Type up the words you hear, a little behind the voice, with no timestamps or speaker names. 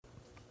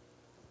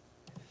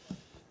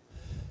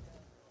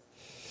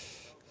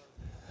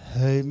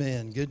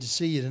Amen. Good to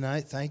see you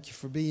tonight. Thank you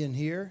for being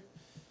here.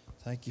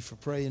 Thank you for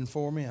praying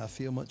for me. I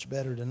feel much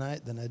better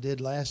tonight than I did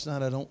last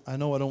night. I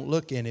know I don't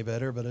look any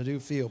better, but I do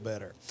feel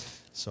better.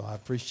 So I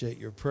appreciate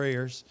your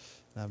prayers.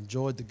 I've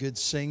enjoyed the good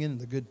singing,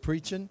 the good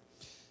preaching.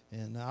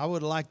 And I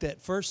would have liked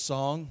that first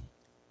song.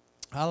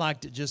 I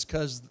liked it just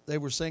because they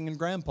were singing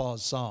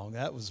Grandpa's song.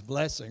 That was a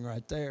blessing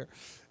right there.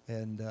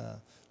 And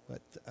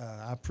but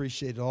I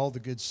appreciate all the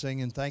good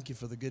singing. Thank you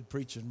for the good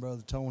preaching,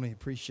 Brother Tony.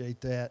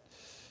 Appreciate that.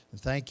 And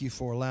thank you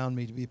for allowing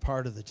me to be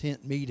part of the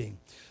tent meeting.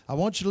 I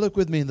want you to look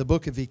with me in the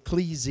book of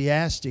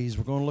Ecclesiastes.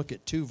 We're going to look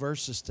at two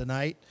verses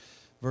tonight.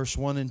 Verse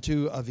 1 and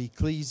 2 of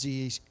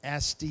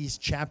Ecclesiastes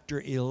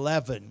chapter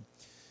 11.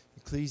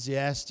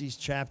 Ecclesiastes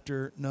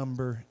chapter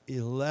number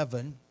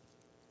 11.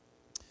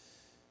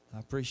 I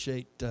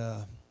appreciate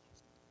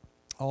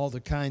all the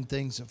kind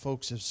things that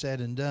folks have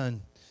said and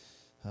done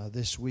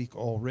this week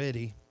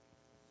already.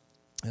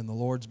 And the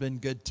Lord's been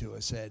good to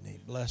us, hasn't He?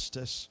 Blessed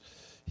us.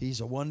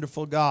 He's a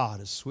wonderful God,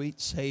 a sweet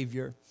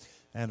Savior,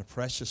 and a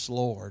precious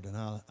Lord.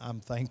 And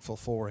I'm thankful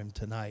for Him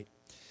tonight.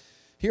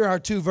 Here are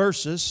two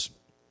verses.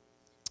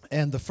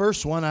 And the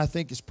first one I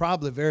think is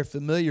probably very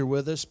familiar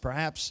with us.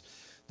 Perhaps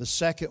the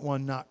second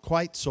one not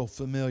quite so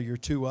familiar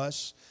to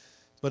us.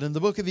 But in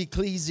the book of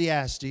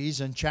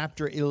Ecclesiastes in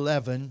chapter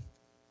 11,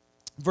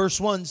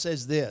 verse 1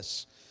 says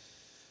this: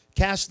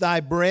 "Cast thy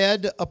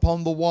bread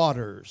upon the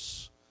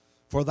waters,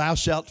 for thou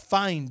shalt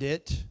find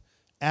it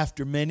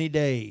after many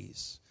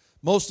days."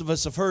 Most of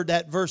us have heard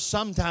that verse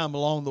sometime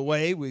along the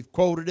way. We've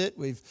quoted it.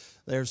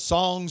 There's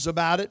songs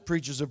about it.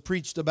 Preachers have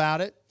preached about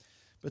it.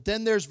 But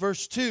then there's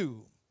verse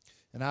 2.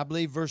 And I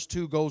believe verse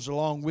 2 goes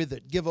along with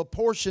it. "Give a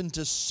portion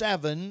to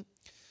 7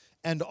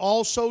 and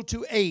also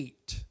to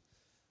 8,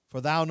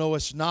 for thou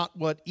knowest not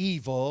what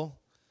evil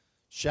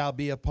shall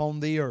be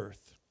upon the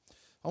earth."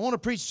 I want to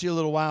preach to you a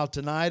little while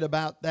tonight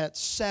about that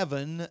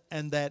 7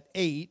 and that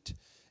 8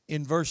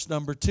 in verse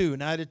number 2.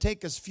 Now, it'll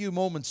take us a few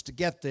moments to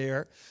get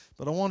there,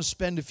 but I want to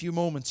spend a few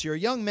moments here. A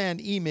young man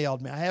emailed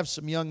me. I have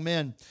some young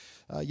men,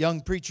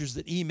 young preachers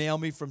that email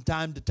me from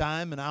time to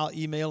time, and I'll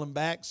email them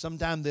back.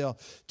 Sometimes they'll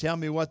tell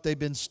me what they've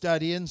been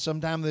studying.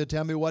 Sometimes they'll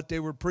tell me what they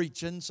were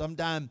preaching.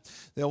 Sometimes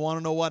they'll want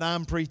to know what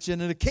I'm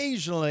preaching. And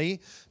occasionally,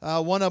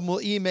 one of them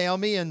will email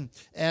me and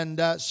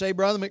say,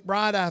 "Brother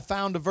McBride, I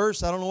found a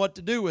verse. I don't know what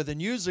to do with it."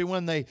 And usually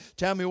when they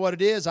tell me what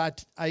it is, I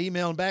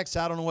email them back,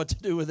 say, "I don't know what to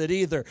do with it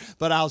either,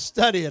 but I'll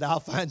study it. I'll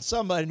find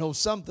somebody who knows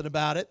something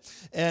about it."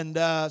 And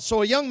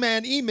so a young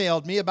man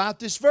emailed me about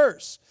this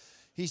verse.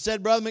 He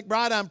said, "Brother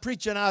McBride, I'm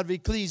preaching out of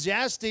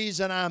Ecclesiastes,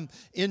 and I'm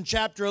in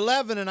chapter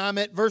 11, and I'm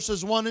at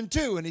verses 1 and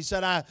 2. And he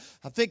said, I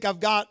think I've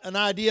got an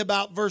idea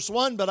about verse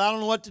 1, but I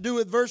don't know what to do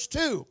with verse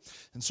 2.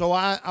 And so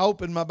I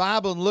opened my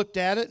Bible and looked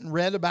at it and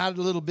read about it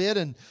a little bit.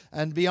 And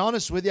to be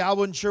honest with you, I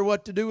wasn't sure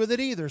what to do with it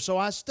either. So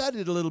I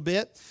studied a little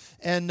bit.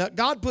 And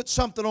God put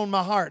something on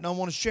my heart, and I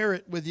want to share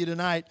it with you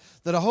tonight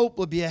that I hope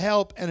will be a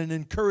help and an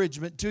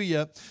encouragement to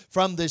you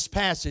from this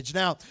passage.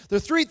 Now, there are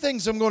three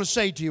things I'm going to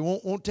say to you.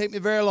 Won't take me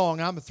very long.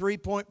 I'm a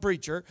three-point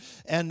preacher,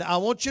 and I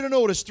want you to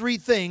notice three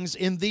things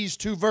in these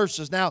two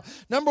verses. Now,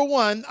 number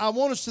one, I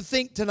want us to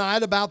think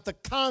tonight about the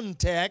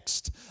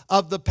context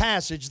of the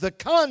passage. The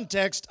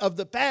context of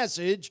the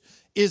passage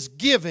is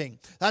giving.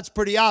 That's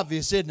pretty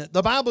obvious, isn't it?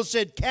 The Bible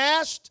said,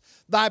 "Cast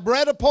thy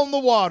bread upon the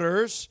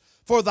waters,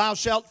 for thou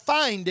shalt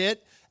find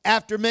it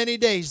after many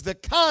days." The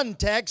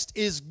context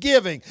is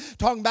giving.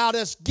 Talking about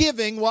us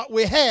giving what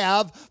we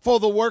have for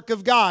the work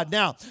of God.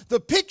 Now, the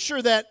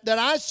picture that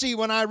I see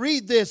when I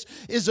read this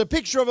is a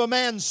picture of a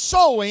man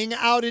sowing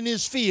out in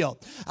his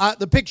field.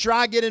 The picture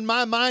I get in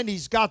my mind,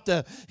 he's got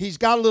a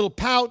little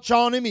pouch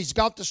on him, he's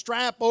got the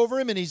strap over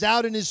him, and he's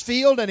out in his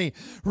field, and he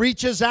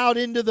reaches out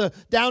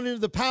down into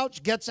the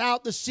pouch, gets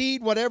out the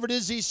seed, whatever it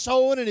is he's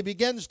sowing, and he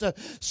begins to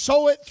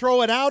sow it,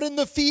 throw it out in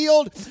the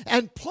field,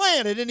 and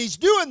plant it. And he's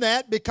doing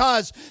that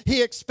because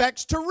he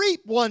expects to reap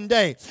one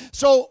day.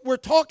 So we're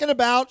talking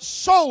about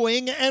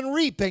sowing and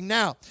reaping.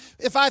 Now,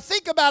 if I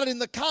think about it in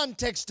the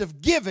context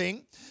of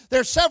giving,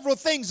 there are several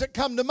things that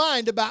come to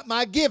mind about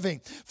my giving.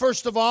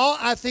 First of all,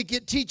 I think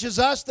it teaches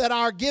us that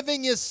our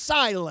giving is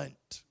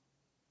silent.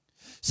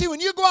 See, when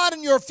you go out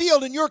in your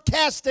field and you're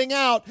casting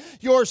out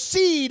your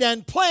seed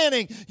and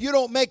planting, you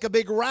don't make a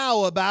big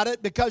row about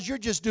it because you're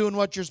just doing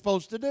what you're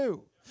supposed to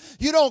do.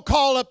 You don't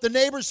call up the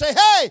neighbors and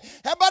say, "Hey,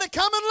 everybody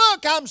come and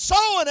look, I'm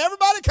sowing.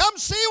 Everybody come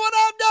see what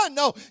I've done."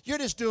 No, you're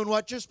just doing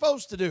what you're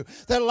supposed to do.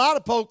 There are a lot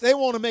of folk, they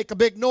want to make a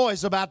big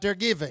noise about their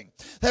giving.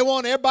 They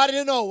want everybody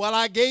to know, "Well,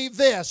 I gave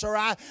this," or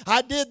I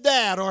did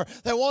that, or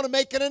they want to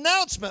make an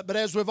announcement. But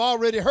as we've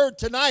already heard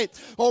tonight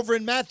over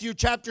in Matthew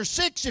chapter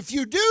 6, if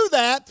you do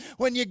that,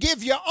 when you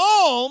give your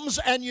alms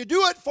and you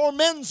do it for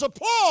men's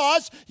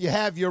applause, you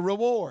have your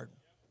reward.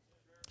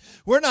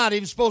 We're not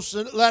even supposed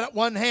to let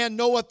one hand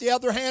know what the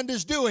other hand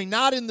is doing.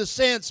 Not in the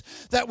sense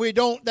that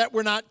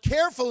we're not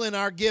careful in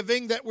our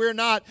giving, that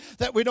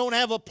we don't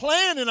have a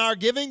plan in our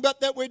giving,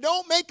 but that we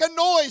don't make a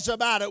noise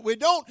about it. We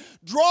don't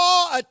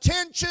draw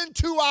attention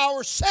to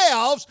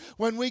ourselves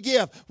when we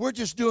give. We're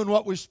just doing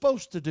what we're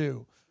supposed to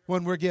do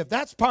when we're giving.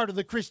 That's part of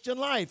the Christian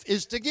life,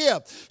 is to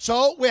give.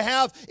 So we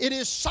have, it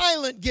is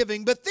silent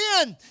giving, but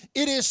then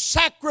it is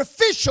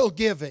sacrificial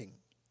giving.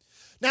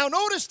 Now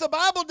notice the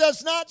Bible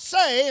does not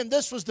say, and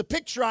this was the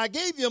picture I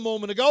gave you a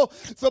moment ago,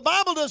 the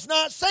Bible does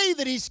not say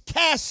that he's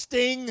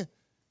casting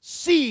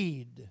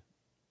seed.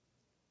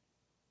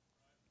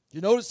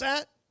 You notice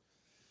that?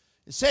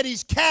 It said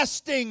he's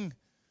casting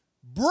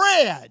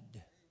bread.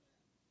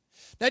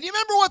 Now, do you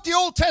remember what the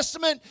Old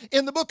Testament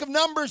in the book of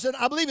Numbers, and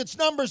I believe it's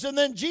Numbers, and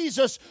then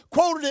Jesus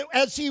quoted it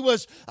as he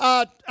was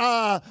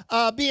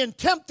being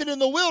tempted in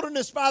the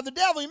wilderness by the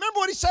devil. You remember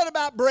what he said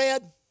about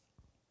bread?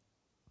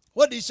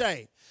 What did he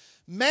say?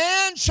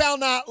 Man shall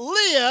not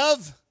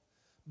live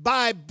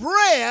by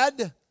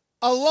bread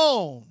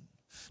alone.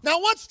 Now,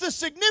 what's the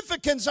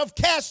significance of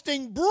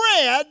casting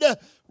bread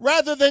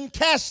rather than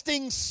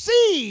casting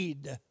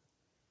seed?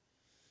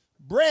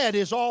 Bread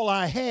is all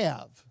I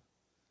have.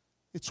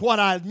 It's what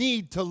I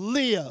need to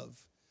live.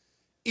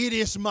 It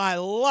is my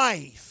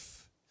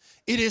life.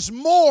 It is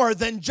more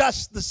than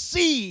just the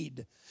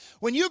seed.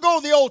 When you go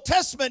to the Old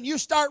Testament, you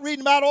start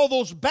reading about all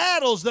those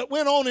battles that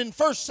went on in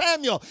 1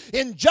 Samuel,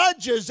 in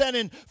Judges, and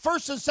in 1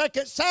 and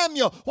 2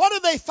 Samuel. What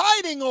are they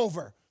fighting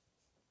over?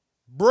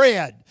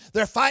 Bread.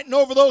 They're fighting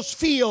over those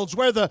fields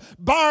where the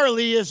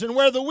barley is and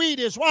where the wheat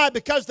is. Why?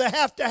 Because they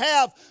have to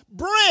have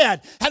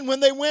bread. And when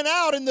they went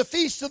out in the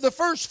feast of the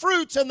first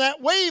fruits and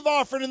that wave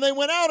offering, and they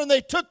went out and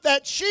they took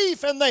that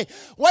sheaf and they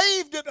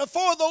waved it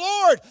before the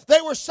Lord, they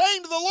were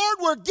saying to the Lord,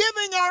 we're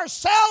giving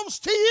ourselves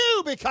to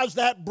you, because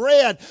that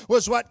bread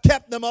was what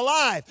kept them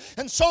alive.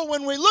 And so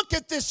when we look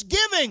at this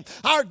giving,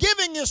 our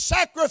giving is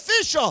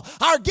sacrificial.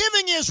 Our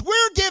giving is,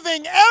 we're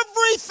giving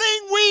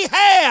everything we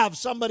have.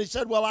 Somebody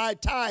said, well, I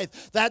tithe.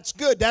 That's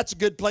good. That's a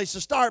good place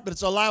to start, but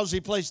it's a lousy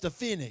place to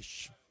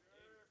finish.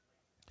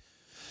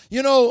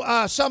 You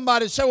know,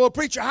 somebody said, well,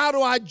 preacher, how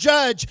do I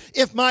judge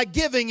if my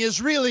giving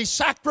is really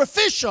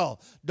sacrificial?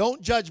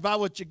 Don't judge by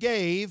what you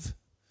gave.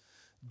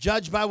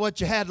 Judge by what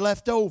you had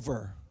left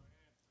over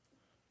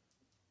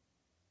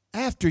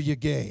after you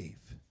gave.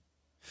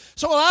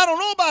 So, well, I don't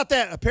know about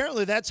that.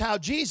 Apparently, that's how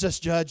Jesus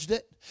judged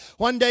it.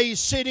 One day he's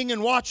sitting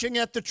and watching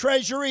at the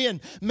treasury,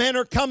 and men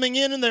are coming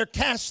in and they're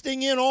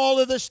casting in all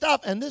of this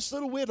stuff. And this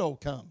little widow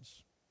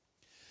comes.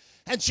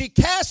 And she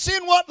casts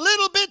in what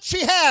little bit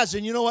she has.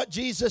 And you know what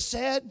Jesus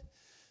said?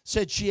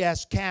 Said she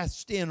has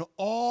cast in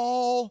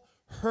all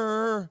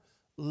her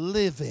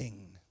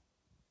living.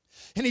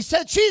 And he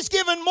said she's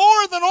given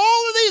more than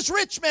all of these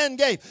rich men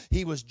gave.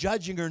 He was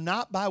judging her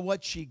not by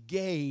what she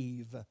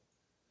gave,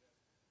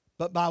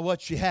 but by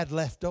what she had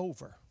left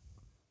over.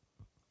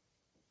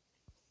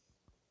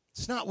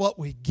 It's not what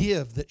we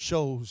give that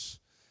shows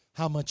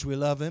how much we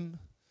love Him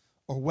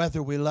or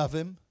whether we love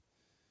Him.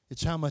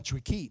 It's how much we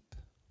keep.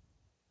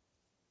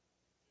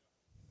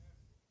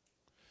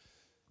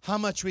 How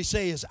much we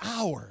say is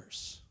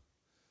ours,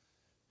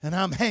 and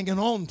I'm hanging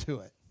on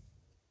to it.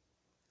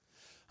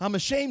 I'm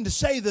ashamed to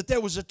say that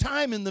there was a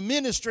time in the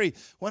ministry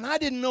when I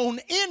didn't own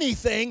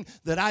anything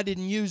that I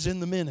didn't use in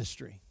the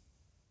ministry.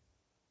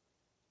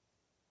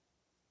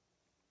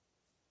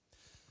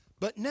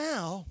 But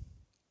now,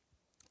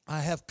 I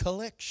have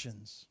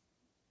collections.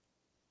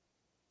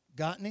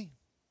 Got any?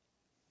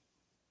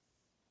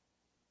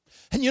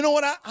 And you know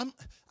what?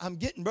 I'm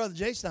getting, Brother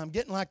Jason, I'm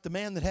getting like the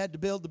man that had to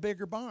build the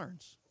bigger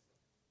barns.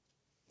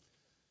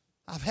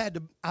 I've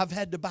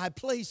had to buy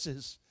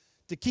places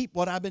to keep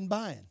what I've been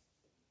buying.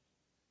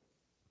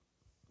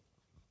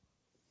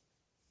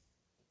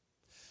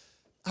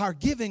 Our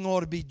giving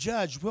ought to be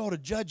judged. We ought to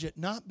judge it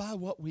not by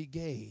what we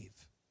gave,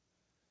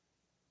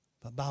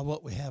 but by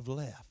what we have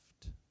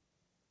left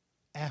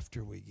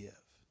after we give.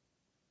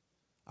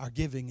 Our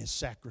giving is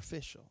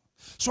sacrificial.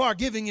 So our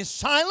giving is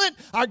silent,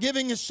 our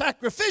giving is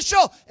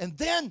sacrificial, and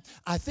then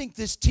I think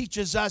this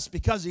teaches us,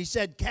 because he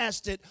said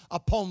cast it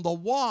upon the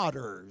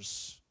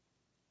waters.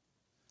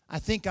 I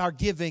think our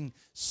giving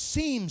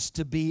seems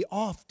to be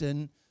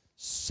often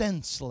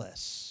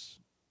senseless.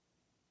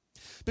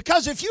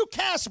 Because if you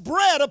cast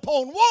bread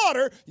upon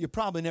water, you're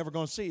probably never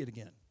going to see it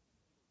again.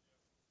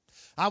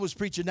 I was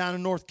preaching down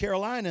in North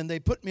Carolina, and they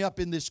put me up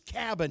in this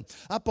cabin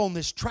up on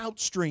this trout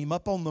stream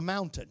up on the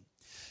mountain.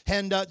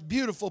 And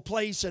beautiful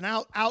place, and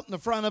out in the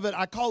front of it,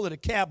 I call it a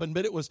cabin,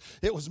 but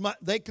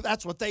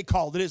that's what they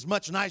called it. It's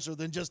much nicer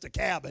than just a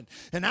cabin.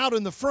 And out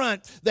in the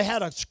front, they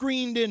had a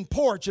screened-in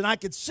porch, and I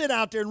could sit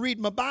out there and read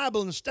my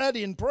Bible and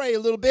study and pray a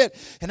little bit.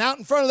 And out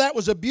in front of that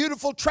was a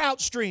beautiful trout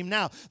stream.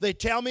 Now, they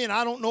tell me, and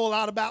I don't know a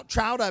lot about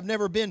trout. I've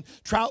never been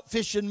trout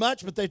fishing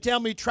much, but they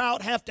tell me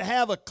trout have to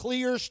have a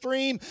clear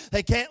stream.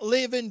 They can't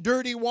live in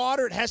dirty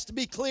water. It has to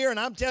be clear, and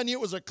I'm telling you,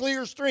 it was a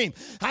clear stream.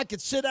 I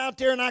could sit out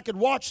there, and I could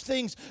watch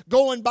things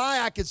going by.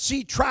 I could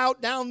see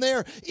trout down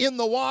there in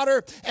the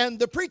water, and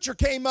the preacher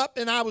came up,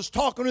 and I was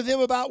talking with him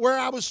about where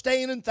I was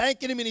staying and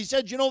thanking him, and he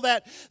said, you know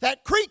that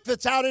creek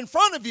that's out in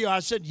front of you? I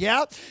said,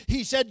 yeah.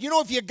 He said, you know,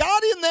 if you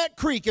got in that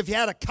creek, if you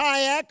had a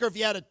kayak or if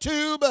you had a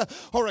tube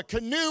or a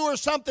canoe or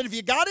something, if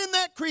you got in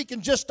that creek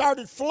and just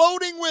started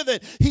floating with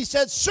it, he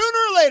said, sooner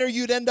or later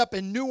you'd end up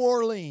in New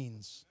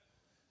Orleans.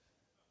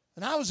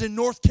 And I was in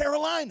North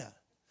Carolina.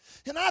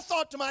 And I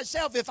thought to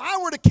myself, if I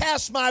were to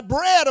cast my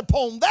bread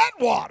upon that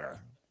water,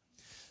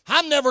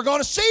 I'm never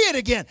going to see it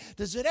again.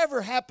 Does it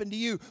ever happen to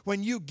you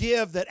when you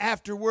give that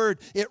afterward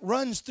it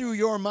runs through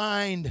your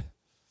mind,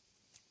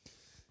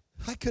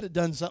 I could have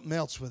done something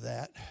else with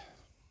that?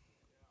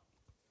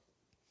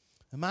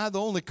 Am I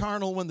the only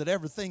carnal one that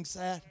ever thinks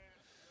that?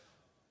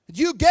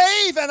 You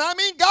gave, and I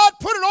mean God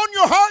put it on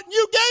your heart and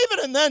you gave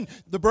it, and then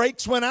the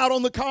brakes went out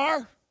on the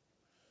car.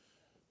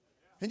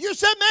 And you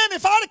said, man,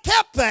 if I'd have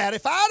kept that,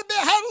 if I'd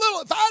had a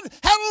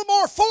little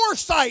more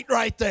foresight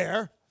right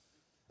there,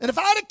 and if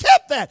I'd have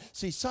kept that.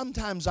 See,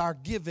 sometimes our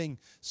giving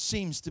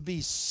seems to be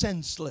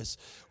senseless.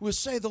 We'll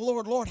say, the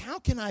Lord, how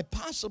can I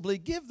possibly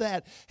give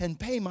that and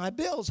pay my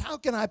bills? How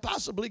can I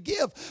possibly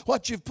give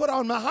what you've put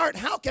on my heart?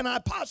 How can I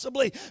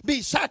possibly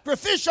be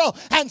sacrificial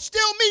and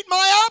still meet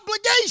my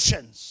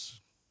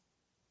obligations?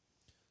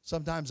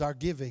 Sometimes our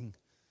giving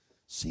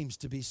seems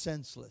to be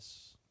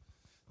senseless.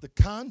 The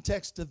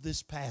context of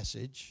this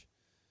passage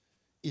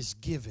is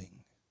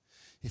giving.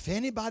 If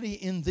anybody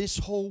in this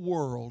whole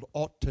world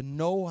ought to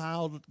know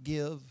how to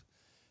give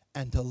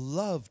and to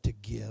love to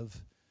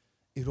give,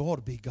 it ought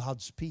to be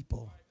God's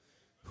people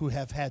who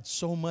have had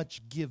so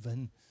much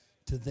given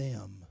to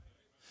them.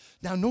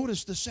 Now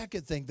notice the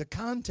second thing. The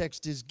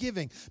context is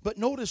giving, but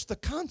notice the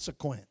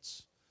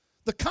consequence.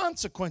 The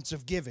consequence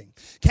of giving.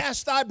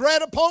 Cast thy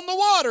bread upon the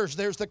waters.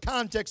 There's the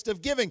context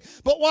of giving.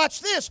 But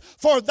watch this.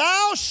 For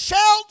thou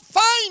shalt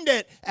find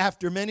it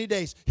after many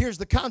days. Here's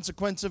the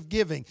consequence of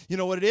giving. You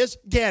know what it is?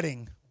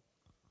 Getting.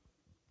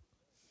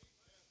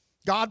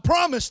 God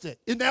promised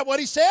it. Isn't that what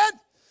He said?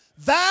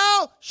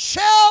 Thou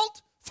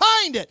shalt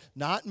find it.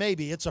 Not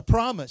maybe. It's a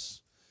promise.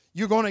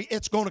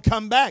 It's going to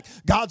come back.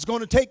 God's going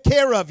to take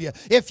care of you.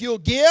 If you'll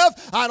give,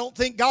 I don't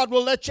think God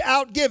will let you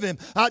outgive Him.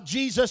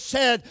 Jesus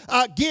said,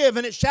 give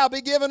and it shall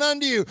be given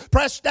unto you.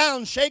 Pressed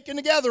down, shaken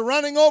together,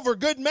 running over,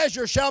 good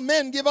measure shall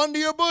men give unto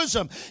your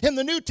bosom. In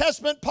the New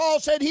Testament,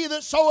 Paul said, he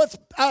that soweth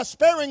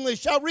sparingly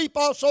shall reap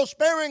also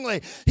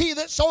sparingly. He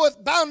that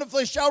soweth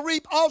bountifully shall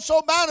reap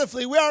also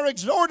bountifully. We are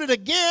exhorted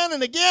again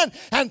and again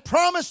and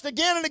promised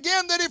again and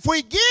again that if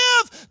we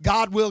give,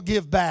 God will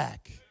give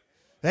back.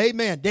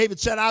 Amen. David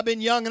said, I've been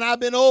young and I've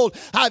been old.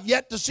 I've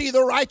yet to see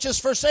the righteous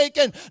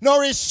forsaken,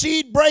 nor his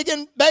seed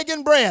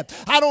begging bread.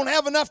 I don't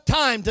have enough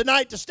time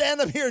tonight to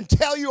stand up here and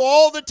tell you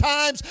all the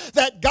times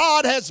that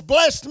God has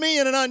blessed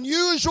me in an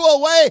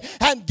unusual way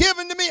and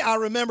given to me. I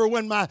remember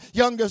when my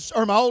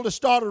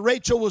oldest daughter,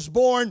 Rachel, was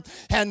born,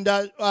 and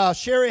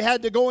Sherry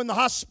had to go in the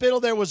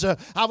hospital. I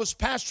was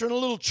pastoring a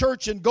little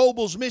church in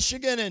Gobles,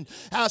 Michigan, and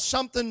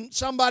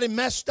somebody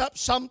messed up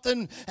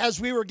something as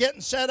we were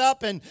getting set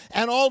up, and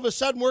all of a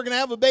sudden we're going to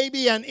have a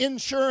baby, and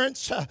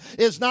insurance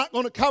is not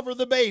going to cover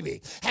the baby.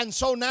 And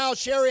so now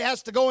Sherry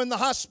has to go in the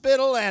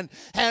hospital,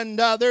 and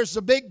there's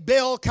a big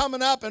bill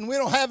coming up, and we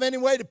don't have any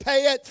way to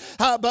pay it.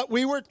 But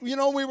we were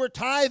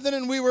tithing,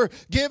 and we were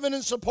giving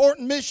and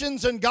supporting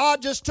missions, and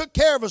God just took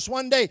care of us.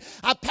 One day,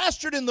 I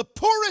pastored in the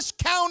poorest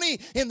county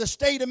in the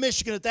state of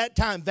Michigan at that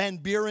time, Van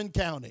Buren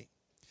County.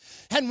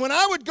 And when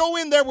I would go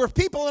in, there were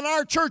people in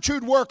our church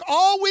who'd work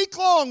all week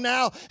long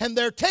now, and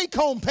their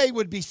take-home pay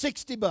would be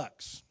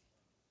 $60.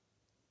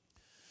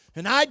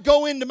 And I'd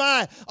go into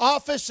my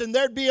office, and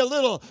there'd be there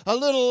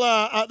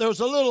was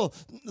a little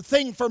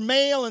thing for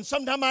mail, and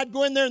sometime I'd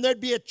go in there and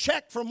there'd be a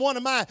check from one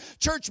of my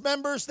church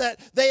members that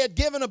they had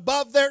given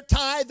above their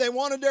tithe. They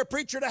wanted their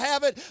preacher to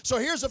have it. So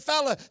here's a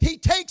fella, he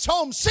takes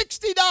home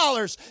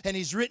 $60, and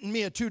he's written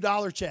me a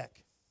 $2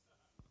 check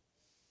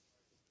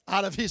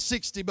out of his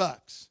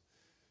 $60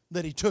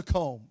 that he took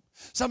home.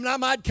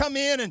 Sometime I'd come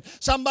in and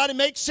somebody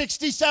makes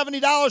 $60,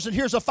 $70, and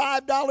here's a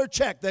 $5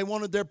 check they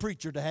wanted their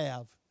preacher to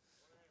have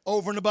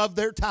over and above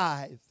their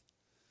tithe.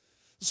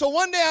 So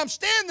one day I'm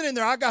standing in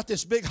there. I got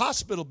this big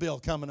hospital bill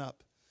coming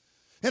up.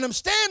 And I'm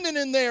standing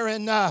in there,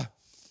 and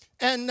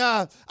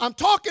I'm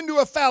talking to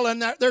a fella,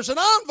 and there's an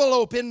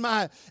envelope in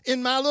my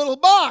little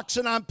box,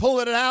 and I'm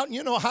pulling it out, and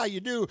you know how you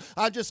do.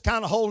 I just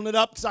kind of holding it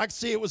up because I could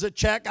see it was a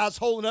check. I was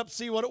holding it up to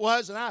see what it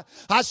was, and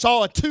I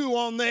saw a 2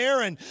 on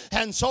there, and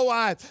so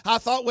I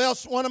thought, well,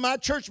 one of my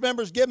church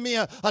members gave me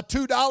a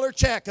 $2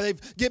 check.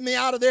 They've given me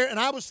out of there, and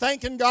I was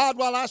thanking God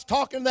while I was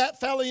talking to that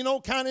fella,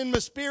 kind of in my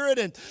spirit,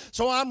 and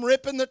so I'm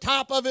ripping the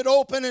top of it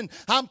open, and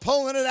I'm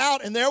pulling it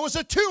out, and there was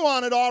a 2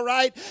 on it, all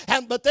right,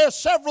 but there's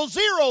several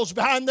zeros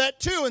behind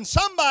that 2, and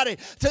somebody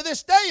to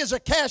this day is a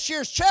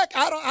cashier's check.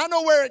 I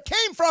know where it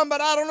came from, but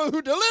I don't know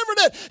who delivered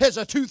it. It's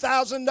a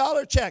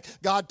 $2,000 check.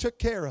 God took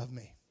care of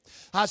me.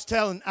 I was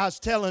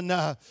telling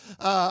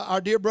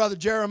our dear brother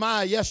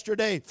Jeremiah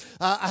yesterday.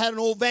 I had an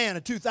old van, a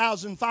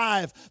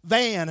 2005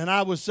 van, and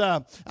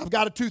I've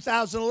got a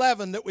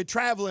 2011 that we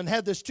travel in.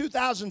 Had this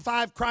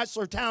 2005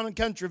 Chrysler Town and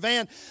Country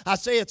van. I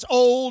say it's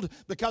old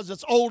because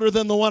it's older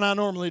than the one I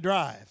normally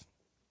drive.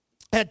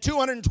 Had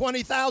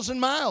 220,000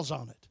 miles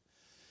on it.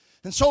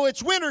 And so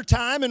it's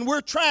wintertime, and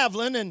we're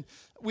traveling, and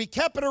we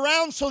kept it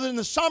around so that in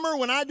the summer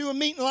when I do a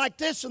meeting like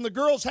this and the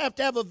girls have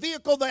to have a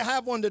vehicle, they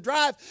have one to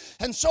drive.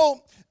 And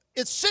so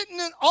it's sitting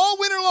all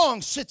winter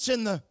long, sits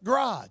in the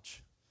garage.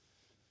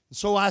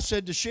 So I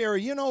said to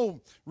Sherry, you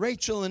know,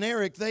 Rachel and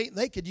Eric,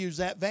 they could use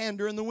that van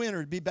during the winter.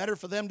 It'd be better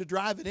for them to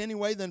drive it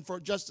anyway than for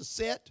just to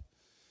sit.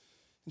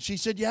 And she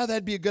said, yeah,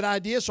 that'd be a good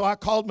idea. So I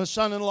called my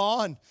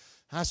son-in-law and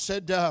I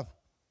said,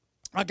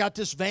 I got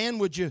this van.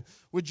 Would you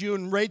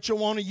and Rachel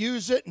want to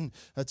use it? And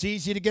it's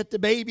easy to get the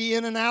baby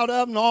in and out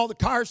of and all the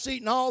car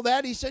seat and all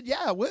that. He said,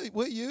 yeah,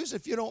 we'll use it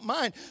if you don't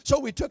mind. So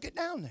we took it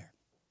down there.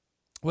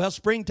 Well,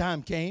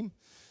 springtime came.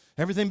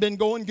 Everything been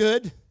going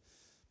good.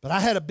 But I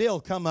had a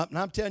bill come up, and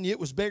I'm telling you, it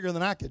was bigger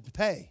than I could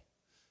pay.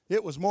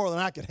 It was more than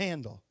I could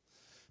handle.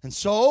 And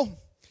so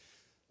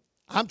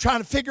I'm trying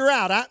to figure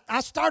out.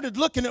 I started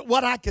looking at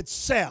what I could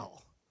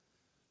sell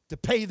to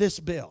pay this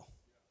bill.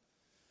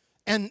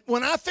 And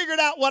when I figured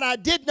out what I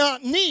did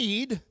not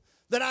need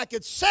that I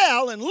could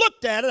sell and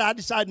looked at it, I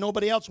decided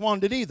nobody else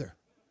wanted it either.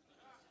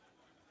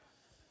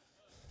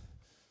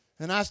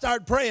 And I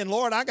started praying,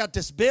 Lord, I got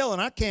this bill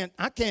and I can't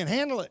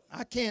handle it.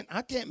 I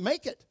can't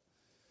make it.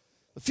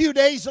 A few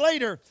days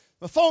later,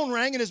 the phone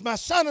rang, and it's my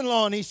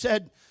son-in-law, and he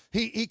said,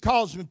 he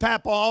calls me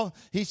Papa.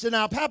 He said,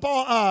 now,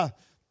 Papa,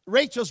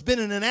 Rachel's been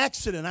in an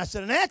accident. I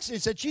said, an accident?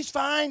 He said, she's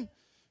fine.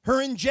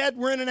 Her and Jed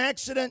were in an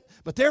accident,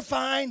 but they're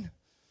fine.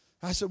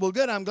 I said, well,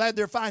 good, I'm glad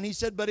they're fine. He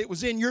said, but it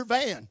was in your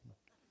van.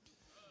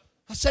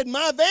 I said,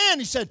 my van?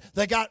 He said,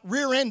 they got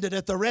rear-ended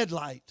at the red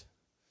light.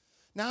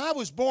 Now, I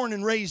was born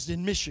and raised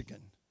in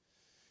Michigan.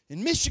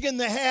 In Michigan,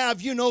 they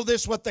have, you know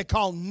this, what they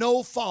call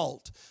no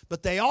fault.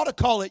 But they ought to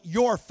call it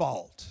your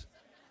fault.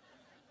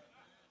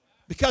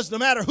 Because no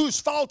matter whose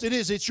fault it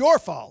is, it's your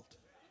fault.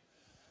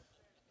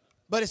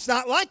 But it's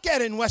not like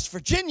that in West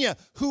Virginia.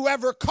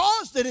 Whoever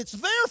caused it, it's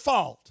their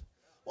fault.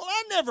 Well,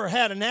 I never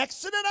had an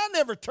accident. I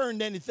never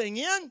turned anything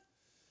in.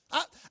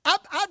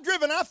 I've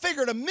driven, I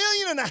figured, 1.5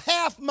 million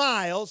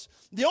miles.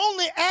 The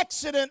only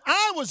accident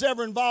I was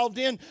ever involved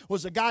in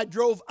was a guy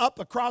drove up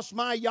across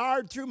my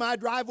yard, through my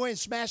driveway, and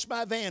smashed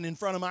my van in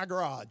front of my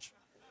garage.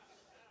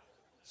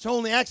 It's the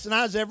only accident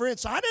I was ever in,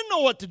 so I didn't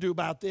know what to do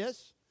about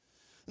this.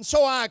 And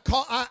so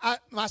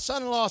my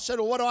son-in-law said,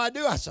 well, what do I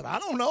do? I said, I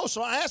don't know.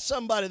 So I asked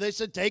somebody. They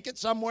said, take it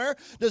somewhere.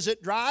 Does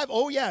it drive?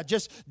 Oh, yeah,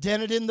 just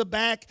dent it in the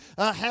back,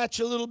 hatch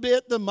a little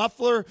bit, the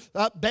muffler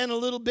bent a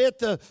little bit,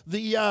 the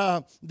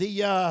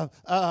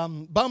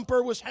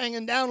bumper was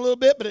hanging down a little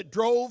bit, but it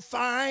drove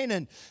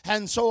fine.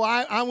 And so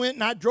I went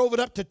and I drove it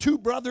up to Two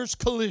Brothers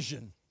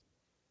Collision.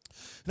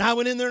 And I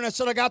went in there and I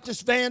said, I got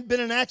this van, been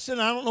in an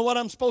accident. I don't know what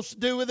I'm supposed to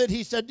do with it.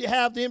 He said, do you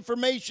have the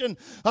information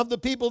of the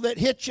people that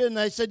hit you? And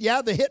I said,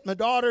 yeah, they hit my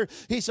daughter.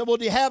 He said, well,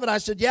 do you have it? I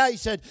said, yeah. He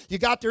said, you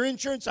got their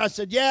insurance? I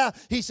said, yeah.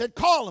 He said,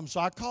 call them. So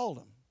I called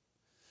them.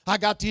 I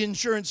got the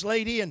insurance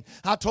lady and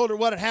I told her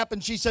what had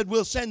happened. She said,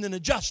 we'll send an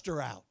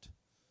adjuster out.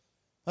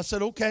 I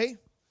said, okay.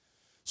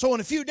 So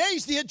in a few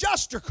days, the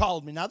adjuster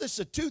called me. Now, this is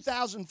a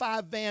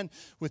 2005 van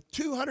with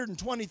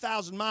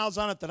 220,000 miles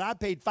on it that I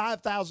paid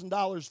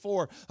 $5,000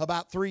 for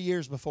about 3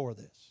 years before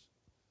this.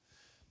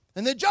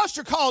 And the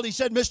adjuster called. He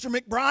said, Mr.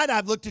 McBride,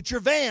 I've looked at your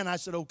van. I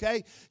said,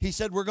 okay. He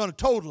said, we're going to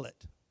total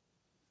it.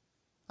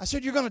 I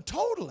said, you're going to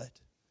total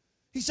it?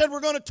 He said, we're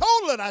going to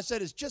total it. I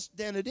said, it's just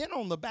dented in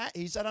on the back.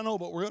 He said, I know,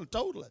 but we're going to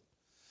total it.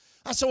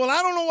 I said, well,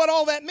 I don't know what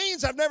all that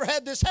means. I've never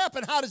had this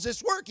happen. How does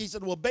this work? He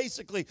said, well,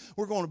 basically,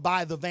 we're going to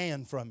buy the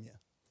van from you.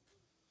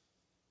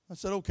 I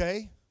said,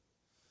 okay.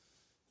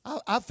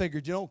 I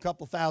figured, a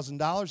couple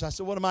 $1,000. I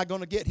said, what am I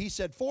going to get? He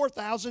said,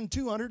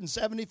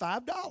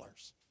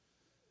 $4,275.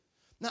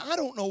 Now, I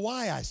don't know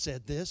why I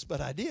said this, but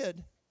I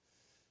did.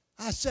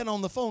 I said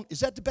on the phone,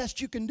 is that the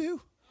best you can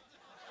do?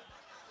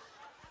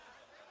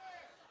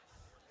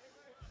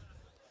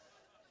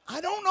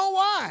 I don't know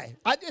why.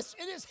 It just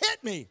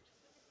hit me.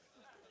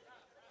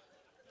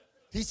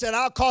 He said,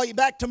 I'll call you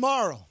back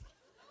tomorrow.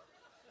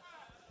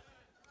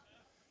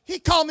 He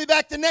called me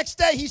back the next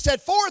day. He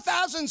said,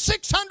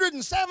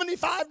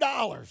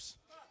 $4,675.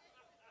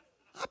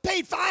 I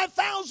paid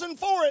 $5,000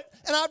 for it,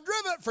 and I've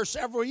driven it for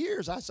several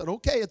years. I said,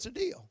 okay, it's a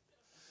deal.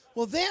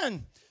 Well,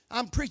 then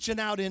I'm preaching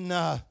out in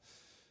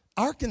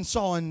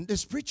Arkansas, and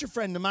this preacher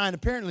friend of mine,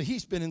 apparently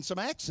he's been in some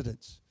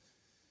accidents.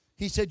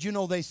 He said,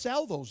 they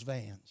sell those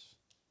vans.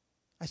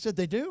 I said,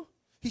 they do?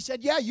 He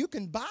said, yeah, you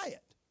can buy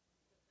it.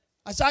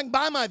 I said, I can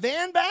buy my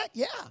van back?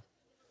 Yeah.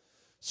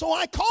 So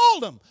I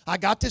called him. I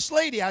got this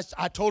lady. I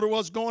told her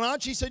what's going on.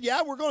 She said,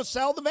 yeah, we're going to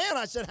sell the van.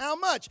 I said, how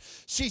much?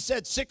 She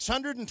said,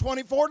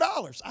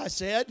 $624. I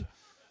said,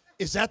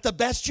 is that the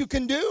best you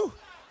can do?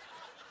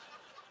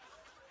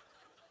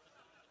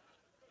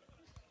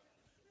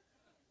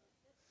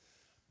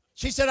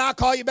 She said, I'll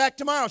call you back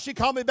tomorrow. She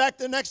called me back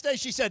the next day.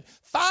 She said,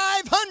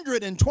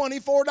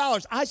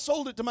 $524. I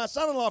sold it to my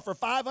son-in-law for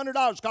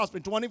 $500. It cost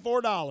me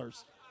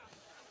 $24.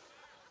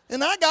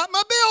 And I got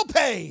my bill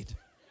paid.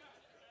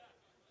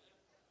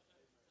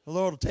 The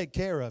Lord will take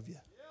care of you.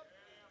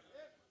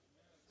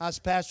 I was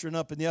pastoring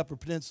up in the Upper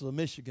Peninsula of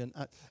Michigan.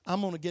 I'm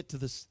going to get to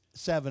the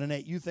 7 and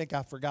 8. You think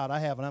I forgot. I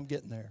haven't. I'm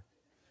getting there.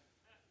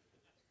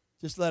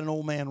 Just let an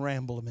old man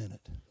ramble a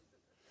minute.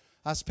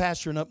 I was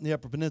pastoring up in the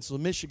Upper Peninsula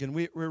of Michigan.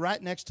 We're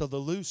right next to the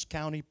Luce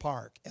County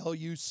Park,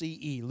 Luce,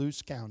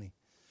 Luce County.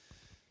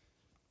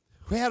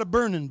 We had a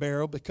burning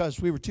barrel because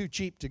we were too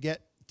cheap to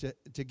get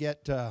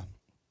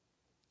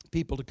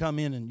people to come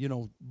in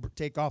and,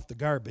 take off the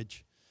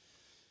garbage.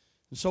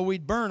 And so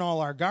we'd burn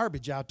all our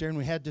garbage out there, and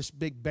we had this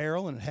big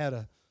barrel, and it had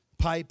a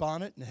pipe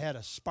on it, and it had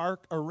a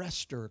spark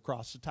arrestor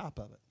across the top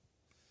of it.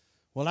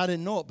 Well, I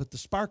didn't know it, but the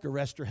spark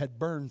arrestor had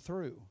burned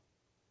through.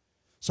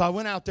 So I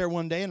went out there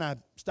one day, and I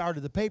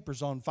started the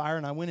papers on fire,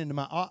 and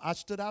I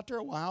stood out there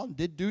a while and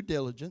did due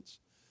diligence.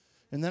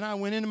 And then I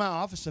went into my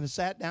office, and I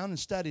sat down and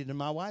studied, and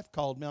my wife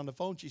called me on the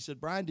phone. She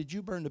said, "Brian, did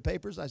you burn the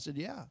papers?" I said,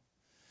 "Yeah."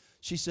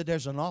 She said,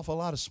 "There's an awful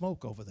lot of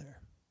smoke over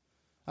there."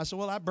 I said,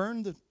 "Well, I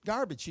burned the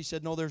garbage." She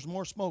said, "No, there's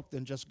more smoke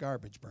than just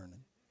garbage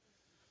burning."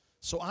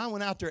 So I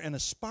went out there, and a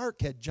spark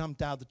had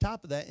jumped out the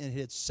top of that, and it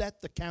had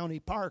set the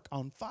county park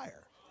on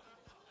fire.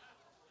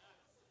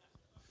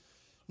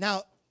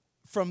 Now,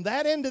 from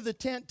that end of the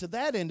tent to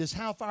that end is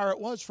how far it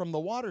was from the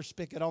water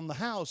spigot on the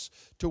house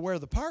to where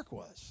the park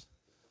was.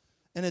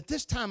 And at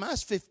this time, I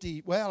was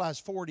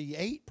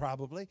 48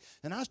 probably,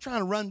 and I was trying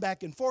to run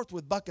back and forth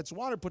with buckets of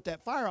water, put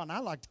that fire on. I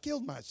like to kill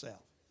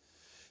myself.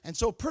 And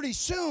so pretty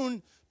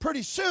soon,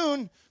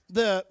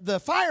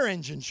 the fire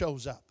engine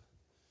shows up,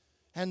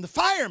 and the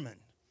firemen,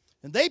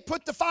 and they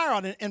put the fire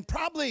on it, and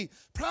probably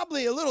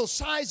a little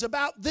size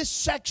about this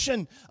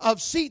section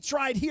of seats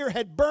right here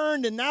had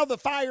burned, and now the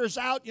fire's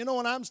out, and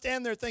I'm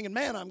standing there thinking,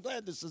 man, I'm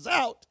glad this is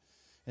out.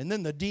 And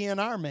then the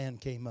DNR man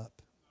came up.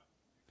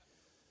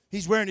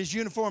 He's wearing his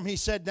uniform. He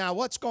said, "Now,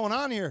 what's going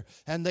on here?"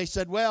 And they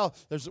said, "Well,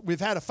 we've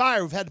had a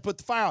fire. We've had to put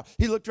the fire out."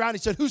 He looked around. He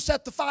said, "Who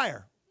set the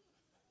fire?"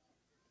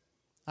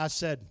 I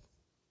said,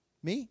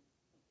 "Me."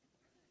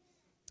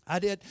 I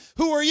did.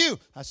 "Who are you?"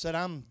 I said,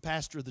 "I'm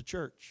pastor of the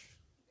church."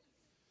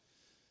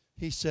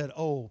 He said,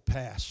 "Oh,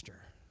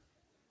 pastor."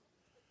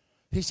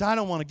 He said, "I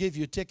don't want to give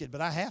you a ticket,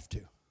 but I have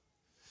to."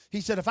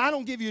 He said, "If I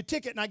don't give you a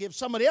ticket and I give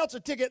somebody else a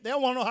ticket,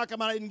 they'll want to know how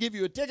come I didn't give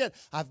you a ticket.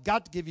 I've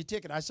got to give you a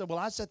ticket." I said, "Well,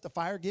 I set the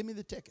fire. Give me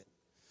the ticket."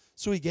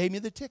 So he gave me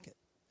the ticket.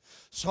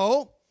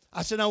 So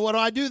I said, "Now what do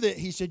I do?"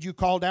 He said, "You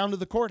call down to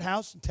the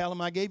courthouse and tell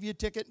them I gave you a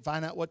ticket and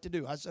find out what to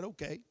do." I said,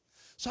 "Okay."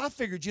 So I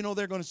figured,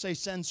 they're going to say,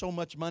 "Send so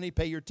much money,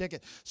 pay your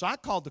ticket." So I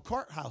called the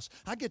courthouse.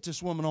 I get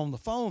this woman on the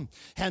phone,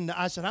 and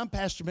I said, "I'm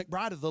Pastor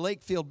McBride of the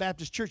Lakefield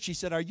Baptist Church." She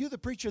said, "Are you the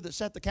preacher that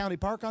set the county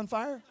park on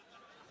fire?"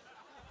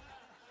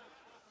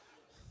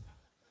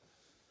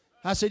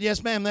 I said,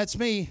 "Yes, ma'am, that's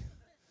me."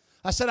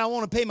 I said, "I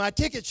want to pay my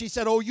ticket." She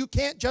said, "Oh, you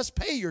can't just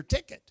pay your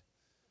ticket."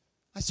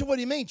 I said, "What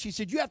do you mean?" She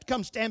said, "You have to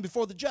come stand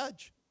before the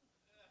judge."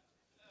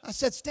 I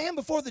said, "Stand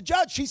before the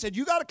judge?" She said,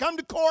 "You got to come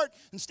to court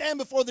and stand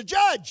before the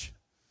judge."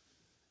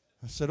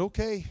 I said,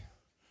 "Okay,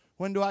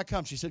 when do I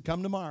come?" She said,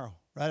 "Come tomorrow,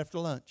 right after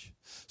lunch."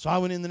 So I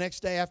went in the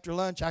next day after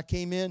lunch. I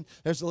came in.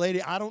 There's a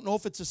lady. I don't know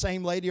if it's the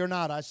same lady or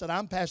not. I said,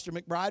 "I'm Pastor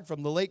McBride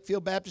from the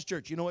Lakefield Baptist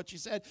Church." You know what she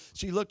said?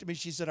 She looked at me.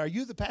 She said, "Are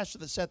you the pastor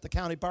that set the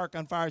county park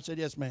on fire?" I said,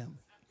 "Yes, ma'am."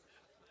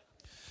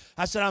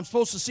 I said, "I'm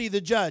supposed to see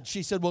the judge."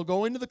 She said, "Well,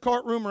 go into the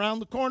courtroom around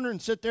the corner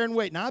and sit there and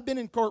wait." Now, I've been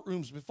in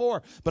courtrooms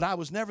before, but I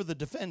was never the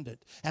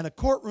defendant. And a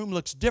courtroom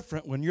looks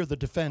different when you're the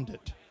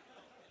defendant.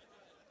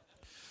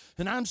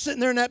 And I'm sitting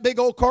there in that big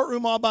old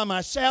courtroom all by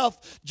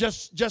myself,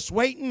 just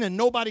waiting, and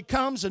nobody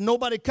comes, and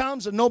nobody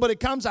comes, and nobody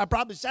comes. I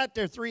probably sat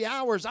there 3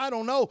 hours. I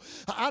don't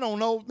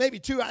know, maybe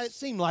 2. It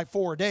seemed like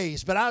 4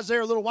 days, but I was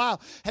there a little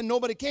while, and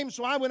nobody came.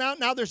 So I went out.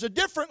 Now there's a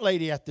different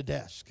lady at the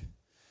desk.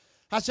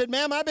 I said,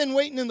 "Ma'am, I've been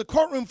waiting in the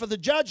courtroom for the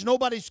judge.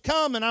 Nobody's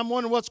come, and I'm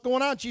wondering what's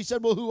going on." She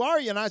said, "Well, who are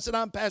you?" And I said,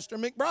 "I'm Pastor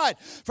McBride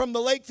from the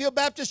Lakefield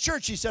Baptist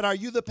Church." She said, "Are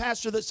you the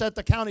pastor that set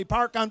the county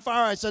park on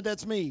fire?" I said,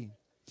 "That's me."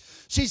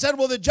 She said,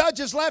 "Well, the judge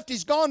has left.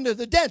 He's gone to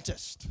the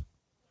dentist."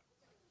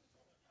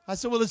 I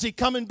said, "Well, is he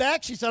coming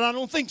back?" She said, "I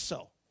don't think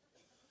so."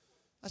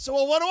 I said,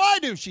 "Well, what do I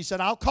do?" She said,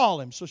 "I'll call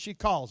him." So she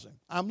calls him.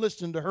 I'm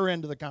listening to her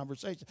end of the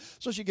conversation.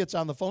 So she gets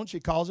on the phone. She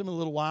calls him in a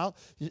little while.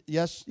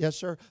 Yes,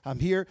 sir. "I'm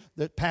here,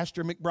 the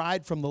Pastor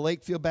McBride from the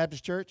Lakefield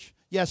Baptist Church."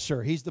 "Yes,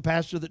 sir. He's the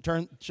pastor that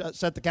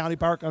set the county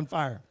park on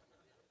fire."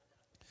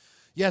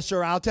 "Yes,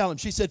 sir. I'll tell him."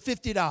 She said,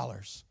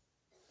 $50.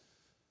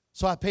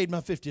 So I paid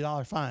my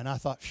 $50 fine. I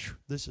thought,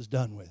 this is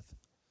done with.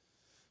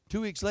 2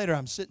 weeks later,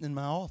 I'm sitting in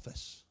my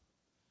office.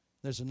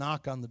 There's a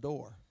knock on the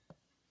door.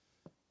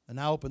 And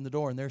I open the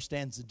door, and there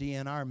stands the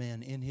DNR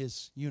man in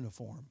his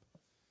uniform.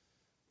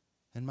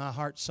 And my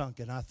heart sunk,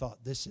 and I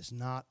thought, this is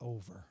not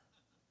over.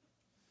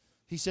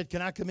 He said,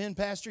 "Can I come in,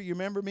 Pastor? You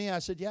remember me?" I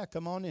said, "Yeah,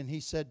 come on in." He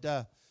said,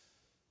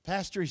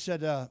 "Pastor," he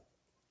said,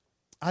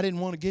 "I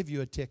didn't want to give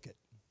you a ticket."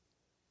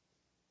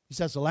 He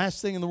says, "The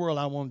last thing in the world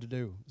I wanted to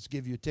do is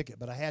give you a ticket,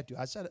 but I had to."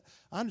 I said,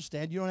 "I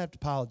understand. You don't have to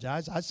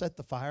apologize. I set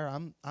the fire.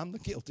 I'm the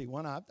guilty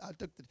one. I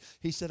took the."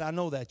 He said, "I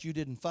know that. You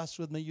didn't fuss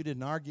with me. You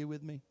didn't argue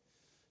with me.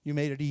 You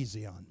made it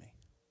easy on me."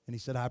 And he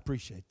said, "I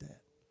appreciate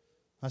that."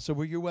 I said,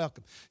 "Well, you're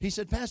welcome." He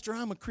said, "Pastor,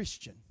 I'm a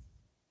Christian."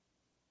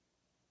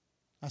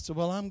 I said,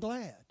 "Well, I'm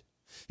glad."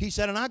 He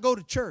said, "And I go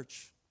to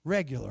church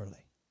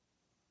regularly."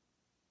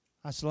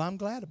 I said, "Well, I'm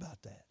glad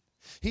about that."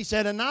 He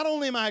said, "And not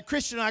only am I a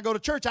Christian, I go to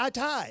church, I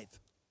tithe."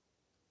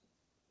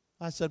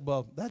 I said,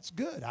 "Well, that's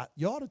good.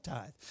 You ought to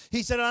tithe."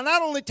 He said, "I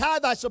not only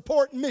tithe, I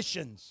support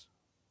missions."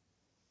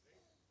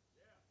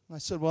 I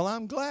said, well,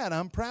 I'm glad.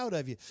 I'm proud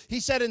of you. He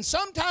said, and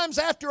sometimes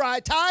after I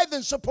tithe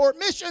and support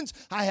missions,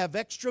 I have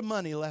extra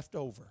money left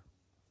over.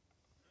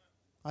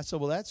 I said,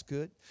 well, that's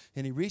good.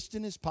 And he reached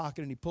in his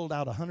pocket and he pulled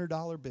out a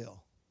 $100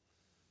 bill.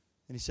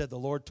 And he said, the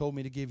Lord told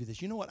me to give you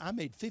this. You know what? I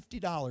made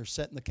 $50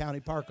 setting the county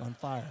park on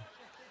fire.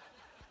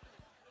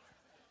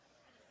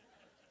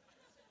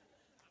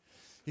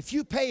 If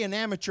you pay an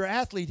amateur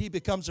athlete, he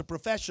becomes a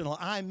professional.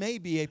 I may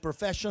be a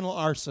professional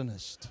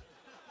arsonist.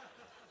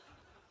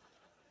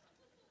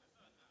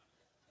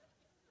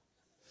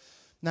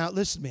 Now,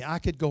 listen to me. I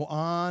could go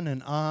on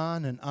and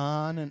on and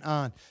on and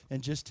on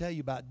and just tell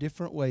you about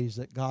different ways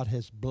that God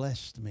has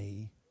blessed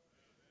me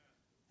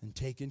and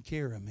taken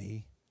care of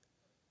me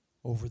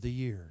over the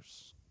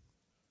years.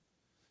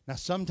 Now,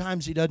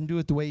 sometimes He doesn't do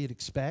it the way you'd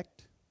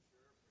expect.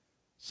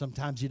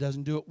 Sometimes He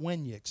doesn't do it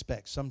when you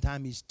expect.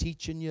 Sometimes He's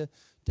teaching you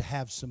to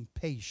have some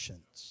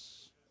patience.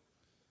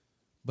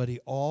 But He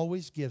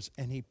always gives,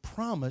 and He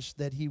promised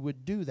that He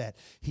would do that.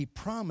 He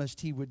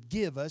promised He would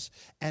give us,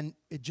 and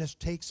it just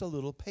takes a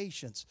little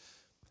patience.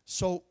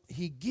 So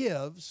He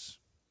gives,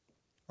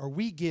 or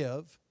we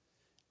give,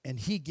 and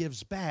He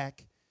gives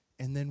back,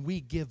 and then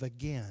we give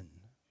again.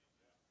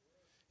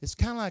 It's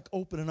kind of like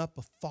opening up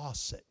a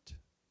faucet.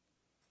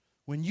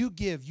 When you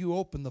give, you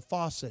open the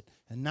faucet,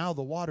 and now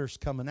the water's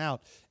coming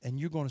out, and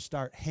you're going to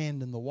start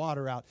handing the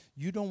water out.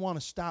 You don't want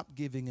to stop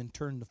giving and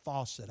turn the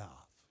faucet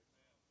off.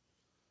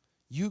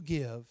 You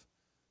give,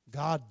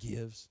 God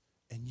gives,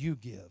 and you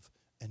give,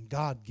 and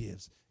God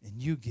gives,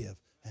 and you give,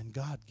 and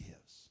God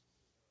gives.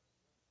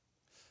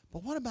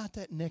 But what about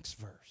that next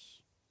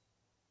verse?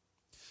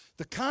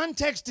 The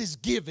context is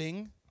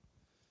giving.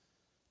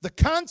 The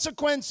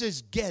consequence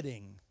is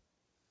getting.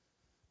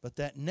 But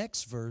that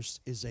next verse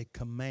is a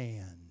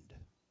command.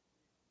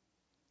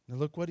 Now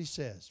look what he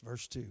says,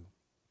 verse 2.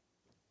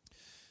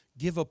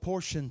 Give a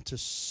portion to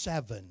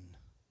 7,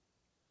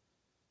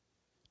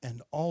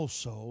 and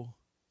also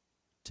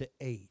to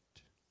 8.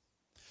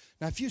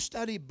 Now, if you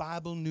study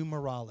Bible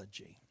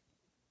numerology,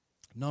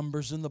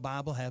 numbers in the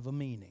Bible have a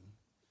meaning.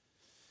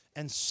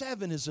 And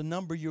 7 is a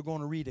number you're going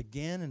to read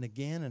again and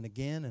again and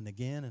again and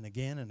again and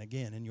again and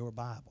again in your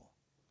Bible.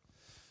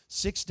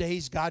 6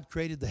 days God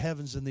created the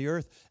heavens and the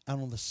earth,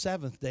 and on the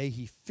 7th day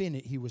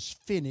He was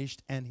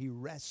finished and He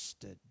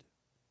rested.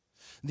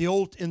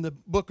 In the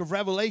book of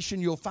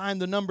Revelation, you'll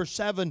find the number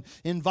 7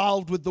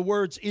 involved with the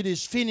words, it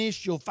is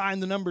finished. You'll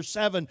find the number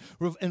 7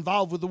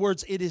 involved with the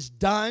words, it is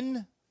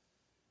done.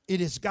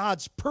 It is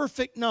God's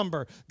perfect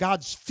number,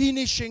 God's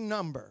finishing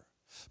number.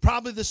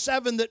 Probably the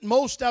 7 that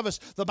most of us,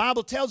 the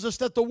Bible tells us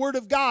that the Word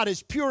of God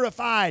is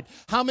purified.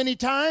 How many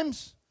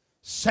times?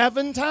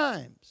 7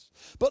 times.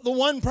 But the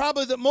one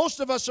probably that most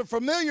of us are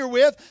familiar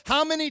with,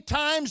 how many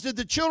times did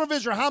the children of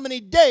Israel, how many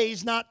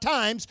days, not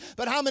times,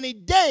 but how many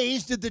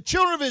days did the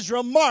children of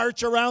Israel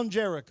march around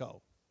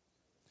Jericho?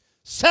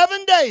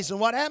 7 days. And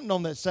what happened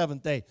on that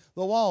 7th day?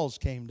 The walls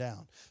came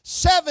down.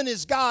 7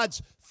 is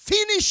God's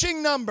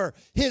finishing number,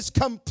 His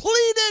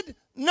completed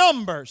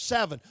number.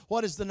 7.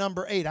 What is the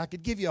number 8? I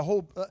could give you a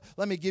whole,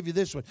 let me give you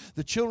this one.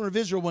 The children of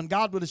Israel, when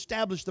God would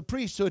establish the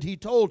priesthood, He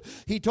told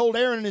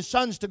Aaron and his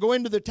sons to go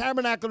into the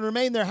tabernacle and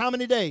remain there how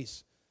many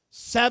days?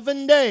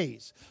 7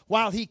 days,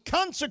 while He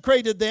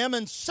consecrated them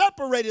and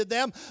separated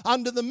them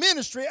unto the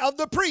ministry of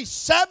the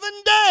priest. 7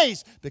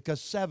 days,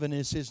 because 7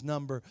 is His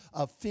number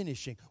of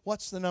finishing.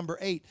 What's the number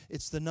 8?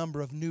 It's the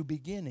number of new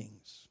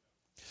beginnings.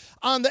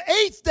 On the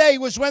 8th day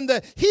was when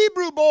the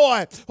Hebrew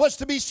boy was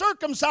to be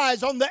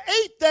circumcised. On the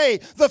 8th day,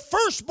 the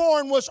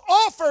firstborn was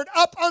offered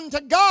up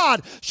unto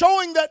God,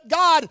 showing that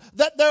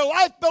their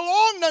life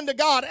belonged unto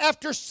God.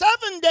 After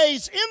 7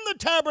 days in the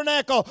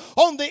tabernacle,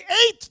 on the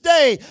 8th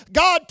day,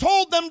 God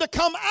told them to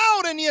come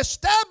out, and He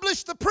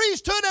established the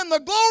priesthood, and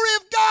the glory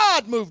of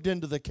God moved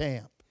into the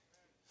camp.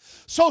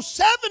 So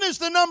 7 is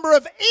the number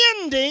of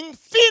ending,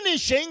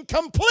 finishing,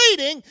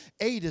 completing.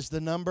 8 is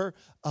the number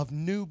of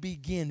new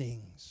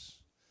beginnings.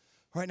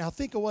 All right, now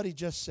think of what he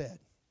just said.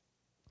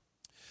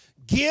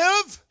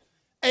 Give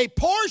a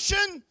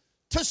portion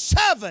to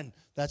 7.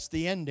 That's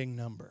the ending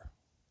number.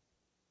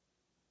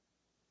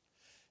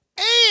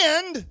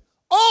 And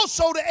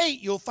also to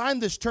 8. You'll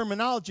find this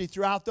terminology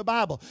throughout the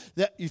Bible.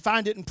 You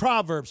find it in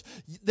Proverbs.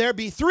 There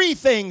be 3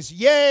 things,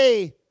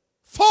 yea,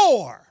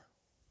 4.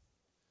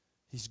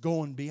 He's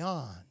going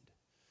beyond.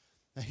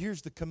 Now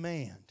here's the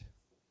command.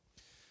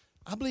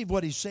 I believe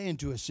what he's saying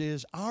to us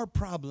is, our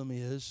problem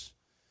is,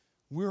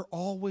 we're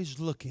always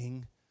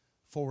looking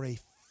for a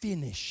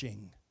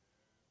finishing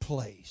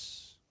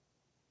place.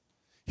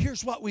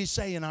 Here's what we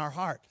say in our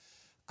heart.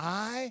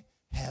 I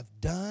have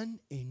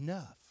done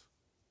enough.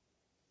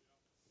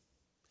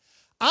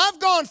 I've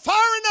gone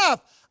far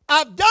enough.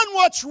 I've done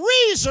what's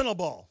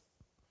reasonable.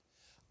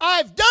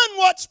 I've done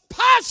what's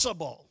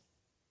possible.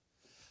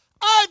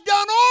 I've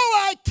done all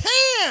I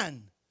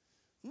can.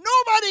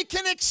 Nobody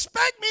can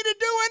expect me to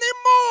do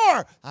any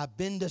more. I've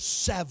been to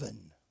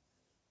 7.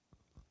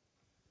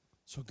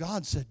 So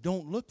God said,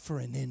 don't look for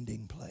an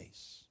ending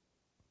place.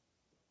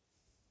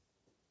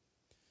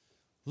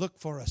 Look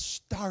for a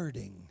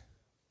starting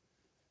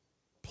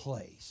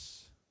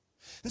place.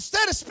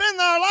 Instead of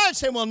spending our lives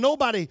saying, well,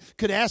 nobody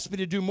could ask me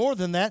to do more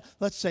than that,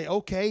 let's say,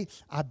 okay,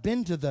 I've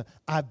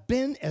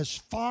been as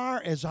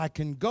far as I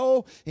can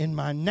go in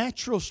my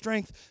natural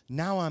strength.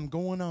 Now I'm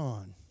going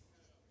on.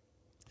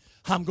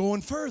 I'm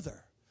going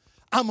further.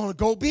 I'm going to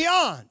go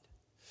beyond.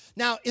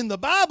 Now, in the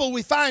Bible,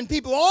 we find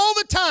people all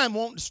the time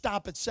wanting to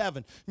stop at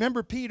 7.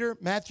 Remember Peter,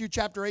 Matthew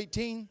chapter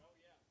 18?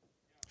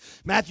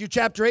 Matthew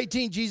chapter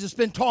 18, Jesus has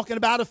been talking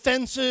about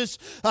offenses,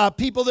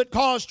 people that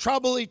cause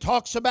trouble. He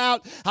talks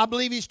about, I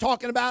believe he's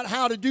talking about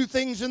how to do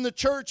things in the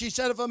church. He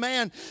said,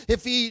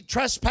 if he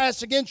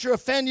trespass against you,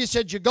 offend you,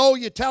 said you go,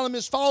 you tell him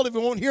his fault. If he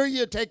won't hear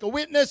you, take a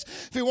witness.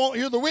 If he won't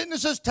hear the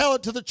witnesses, tell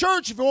it to the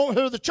church. If he won't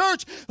hear the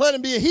church, let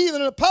him be a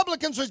heathen and a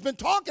publican. So he's been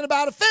talking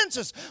about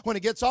offenses. When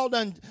it gets all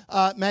done,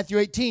 Matthew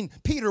 18,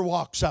 Peter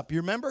walks up, you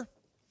remember?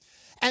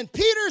 And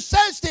Peter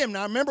says to him,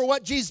 now remember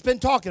what Jesus has been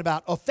talking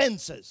about,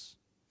 offenses.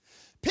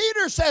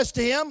 Peter says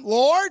to him,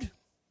 Lord,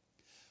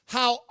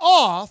 how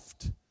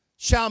oft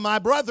shall my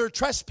brother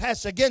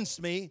trespass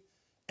against me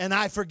and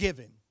I forgive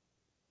him?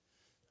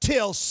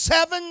 Till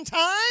 7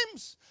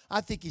 times? I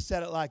think he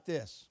said it like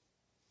this.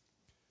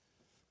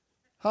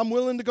 I'm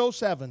willing to go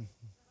 7.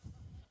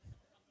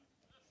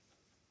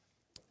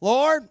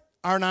 Lord,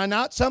 aren't I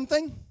not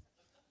something?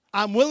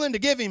 I'm willing to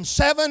give him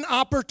 7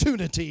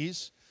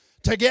 opportunities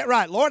to get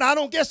right. Lord, I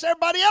don't guess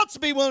everybody else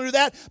would be willing to do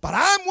that, but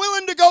I'm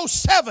willing to go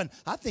 7.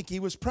 I think he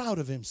was proud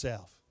of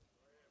himself.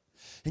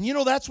 And you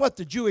know, that's what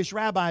the Jewish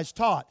rabbis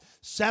taught.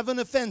 7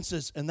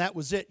 offenses, and that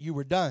was it. You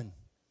were done.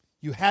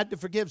 You had to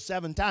forgive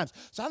 7 times.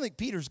 So I think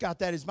Peter's got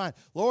that in his mind.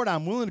 Lord,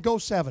 I'm willing to go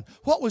 7.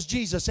 What was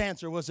Jesus'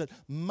 answer? Was it,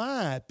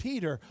 my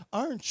Peter,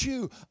 aren't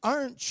you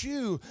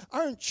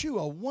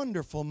a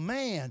wonderful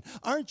man?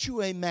 Aren't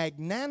you a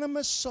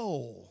magnanimous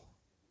soul?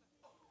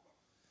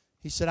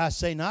 He said, I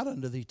say not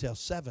unto thee till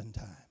 7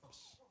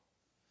 times,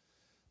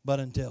 but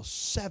until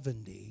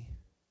 70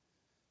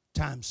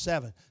 times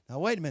 7. Now,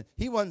 wait a minute.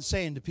 He wasn't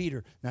saying to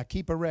Peter, now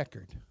keep a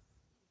record.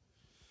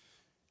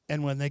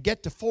 And when they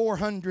get to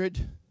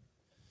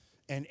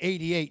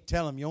 488,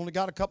 tell him, you only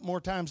got a couple more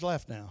times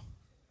left now.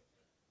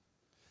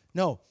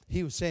 No,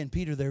 he was saying,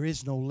 Peter, there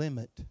is no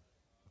limit.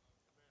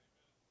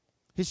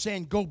 He's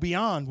saying, go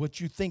beyond what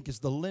you think is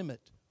the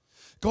limit.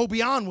 Go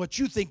beyond what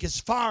you think is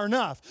far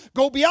enough.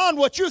 Go beyond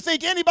what you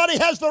think anybody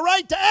has the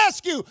right to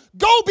ask you.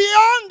 Go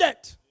beyond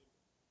it.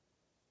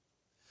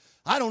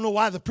 I don't know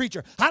how the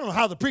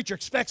preacher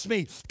expects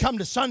me to come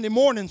to Sunday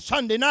morning,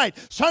 Sunday night,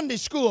 Sunday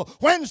school,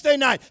 Wednesday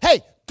night.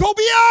 Hey, go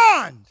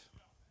beyond.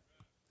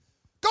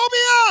 Go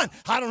beyond.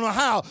 I don't know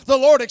how the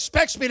Lord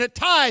expects me to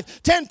tithe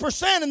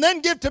 10% and then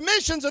give to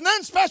missions and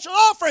then special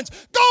offerings.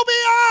 Go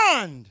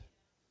beyond.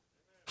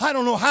 I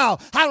don't know how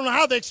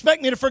they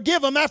expect me to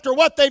forgive them after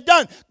what they've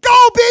done.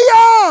 Go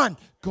beyond.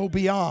 Go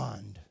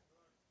beyond.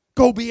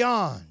 Go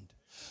beyond.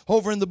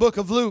 Over in the book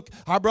of Luke,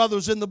 our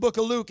brother's in the book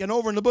of Luke, and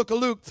over in the book of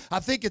Luke, I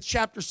think it's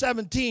chapter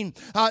 17,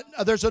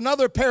 there's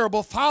another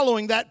parable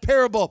following that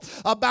parable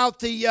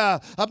about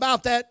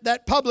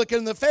that publican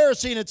and the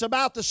Pharisee, and it's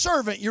about the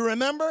servant, you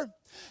remember?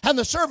 And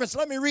the servants,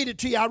 let me read it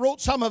to you. I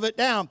wrote some of it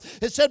down.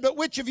 It said, but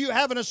which of you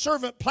having a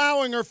servant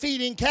plowing or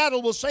feeding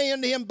cattle will say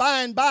unto him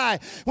by and by,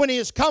 when he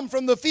is come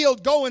from the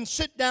field, go and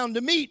sit down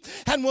to meat,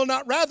 and will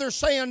not rather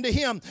say unto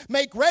him,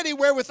 make ready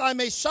wherewith I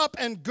may sup,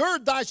 and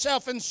gird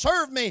thyself and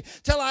serve me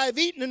till I have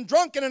eaten and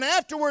drunken, and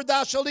afterward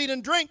thou shalt eat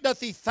and drink. Doth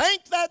he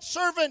thank that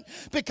servant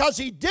because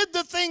he did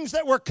the things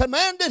that were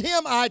commanded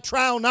him? I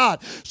trow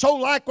not. So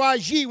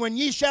likewise ye, when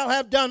ye shall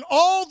have done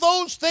all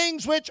those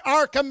things which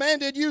are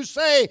commanded you,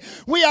 say,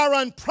 we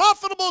are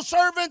unprofitable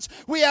servants.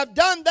 We have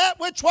done that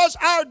which was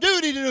our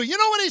duty to do. You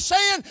know what he's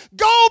saying?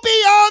 Go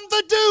beyond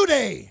the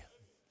duty.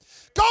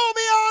 Go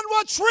beyond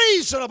what's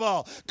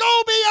reasonable.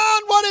 Go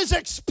beyond what is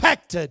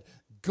expected.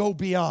 Go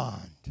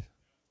beyond.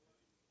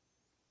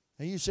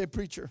 And you say,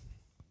 preacher,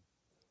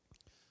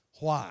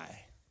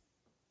 why?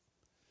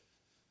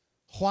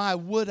 Why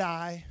would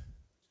I?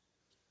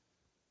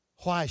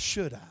 Why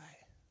should I?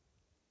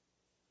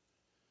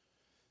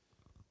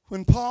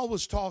 When Paul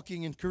was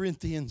talking in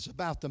Corinthians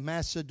about the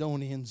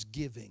Macedonians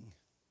giving,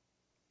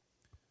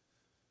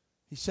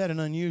 he said an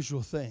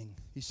unusual thing.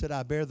 He said,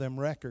 I bear them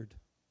record.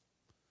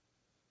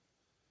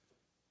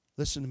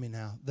 Listen to me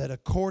now. That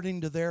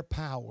according to their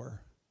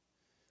power,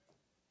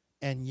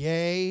 and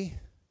yea,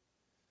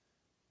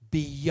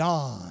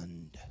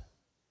 beyond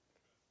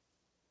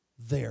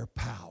their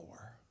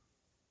power.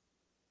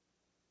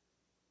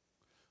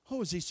 What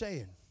was he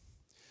saying?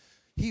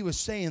 He was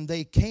saying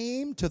they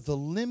came to the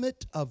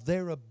limit of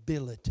their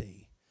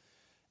ability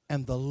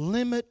and the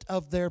limit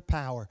of their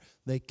power.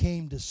 They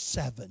came to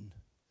 7,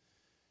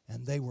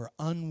 and they were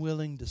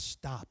unwilling to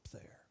stop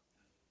there.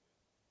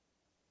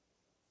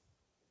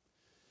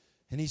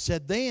 And he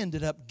said they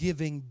ended up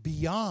giving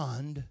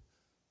beyond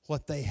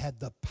what they had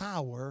the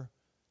power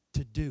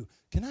to do.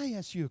 Can I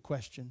ask you a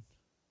question?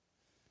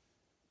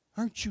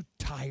 Aren't you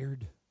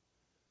tired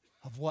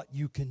of what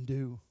you can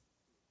do?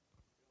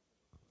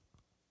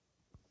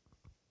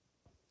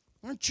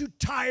 Aren't you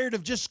tired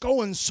of just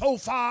going so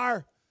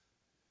far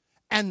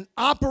and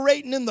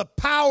operating in the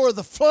power of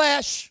the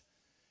flesh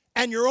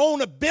and your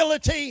own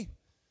ability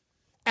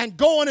and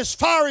going as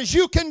far as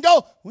you can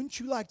go. Wouldn't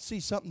you like to see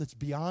something that's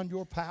beyond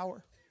your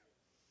power?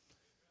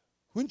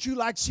 Wouldn't you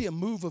like to see a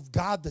move of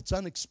God that's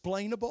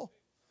unexplainable?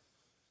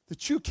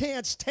 That you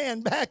can't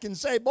stand back and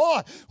say,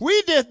 boy,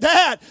 we did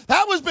that.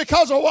 That was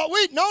because of what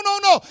we... No.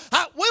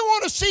 We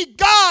want to see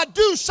God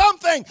do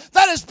something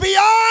that is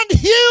beyond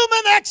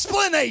human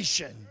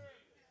explanation.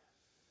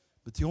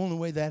 But the only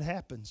way that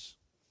happens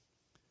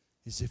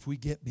is if we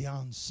get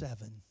beyond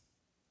 7.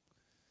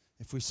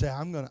 If we say,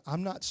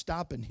 I'm not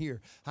stopping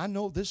here. I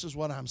know this is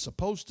what I'm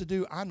supposed to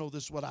do. I know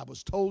this is what I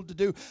was told to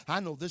do. I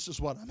know this is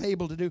what I'm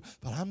able to do.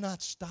 But I'm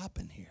not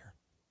stopping here.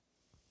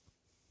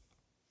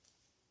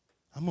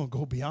 I'm going to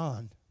go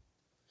beyond.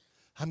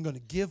 I'm going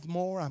to give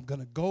more. I'm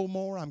going to go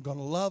more. I'm going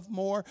to love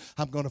more.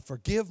 I'm going to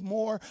forgive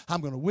more. I'm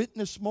going to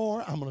witness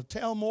more. I'm going to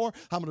tell more.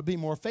 I'm going to be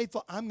more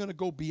faithful. I'm going to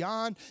go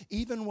beyond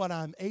even what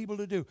I'm able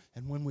to do.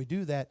 And when we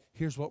do that,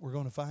 here's what we're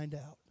going to find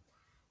out.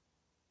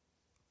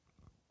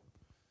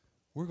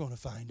 We're going to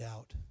find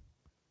out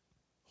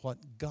what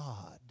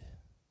God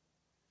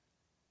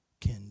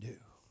can do.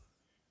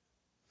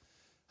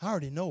 I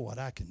already know what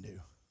I can do.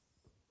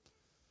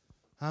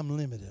 I'm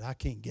limited. I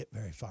can't get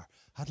very far.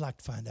 I'd like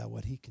to find out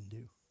what He can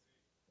do.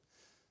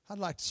 I'd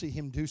like to see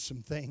Him do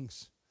some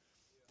things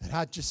that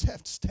I just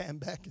have to stand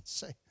back and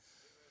say,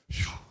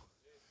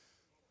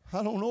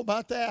 I don't know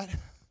about that.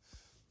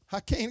 I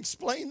can't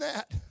explain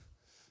that.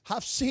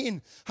 I've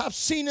seen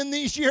in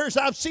these years,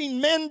 I've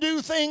seen men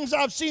do things.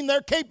 I've seen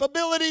their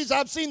capabilities.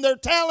 I've seen their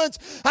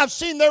talents. I've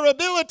seen their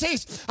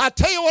abilities. I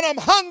tell you what I'm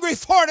hungry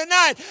for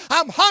tonight.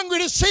 I'm hungry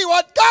to see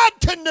what God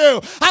can do.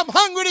 I'm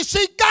hungry to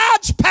see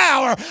God's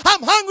power.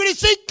 I'm hungry to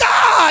see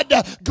God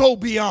go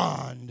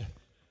beyond.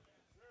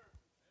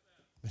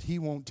 But He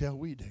won't till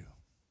we do.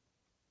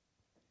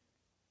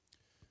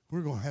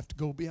 We're going to have to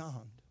go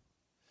beyond.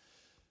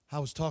 I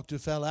was talking to a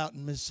fellow out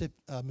in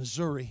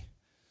Missouri.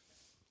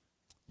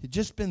 He'd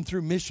just been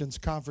through missions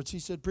conference. He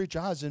said, preacher,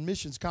 I was in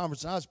missions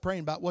conference, and I was praying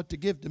about what to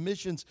give to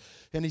missions.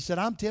 And he said,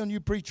 I'm telling you,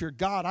 preacher,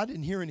 God, I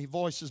didn't hear any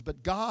voices,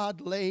 but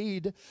God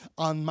laid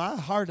on my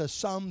heart a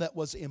sum that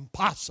was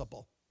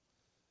impossible.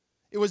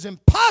 It was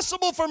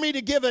impossible for me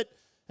to give it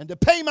and to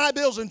pay my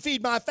bills and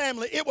feed my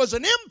family. It was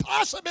an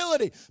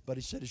impossibility. But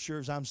he said, as sure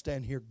as I'm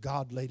standing here,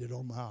 God laid it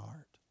on my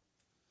heart.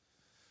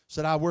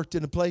 Said, I worked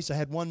in a place, I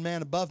had one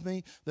man above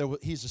me.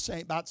 He's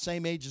about the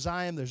same age as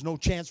I am. There's no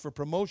chance for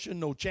promotion,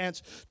 no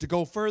chance to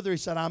go further. He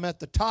said, I'm at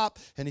the top.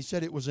 And he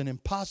said, it was an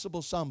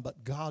impossible sum,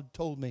 but God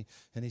told me.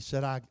 And he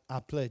said, I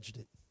pledged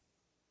it.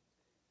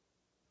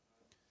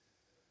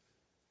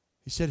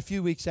 He said, a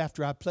few weeks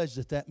after I pledged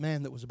it, that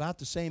man that was about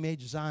the same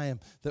age as I am,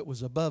 that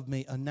was above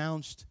me,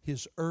 announced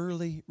his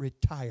early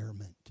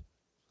retirement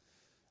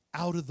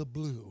out of the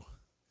blue.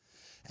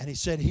 And he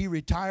said he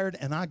retired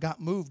and I got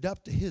moved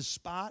up to his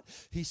spot.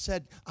 He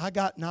said, I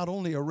got not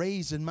only a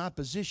raise in my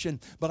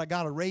position, but I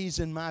got a raise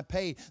in my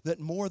pay that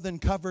more than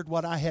covered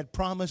what I had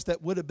promised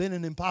that would have been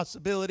an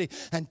impossibility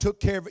and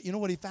took care of it. You know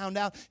what he found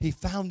out? He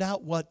found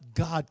out what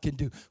God can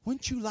do.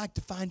 Wouldn't you like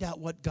to find out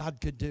what God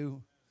could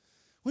do?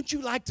 Wouldn't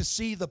you like to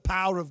see the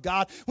power of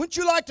God? Wouldn't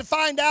you like to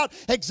find out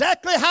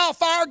exactly how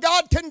far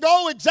God can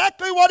go,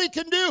 exactly what He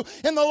can do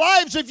in the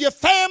lives of your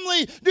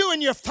family, do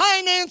in your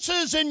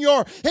finances, in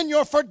your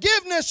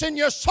forgiveness, in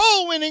your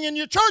soul winning, in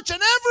your church, in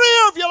every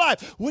area of your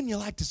life? Wouldn't you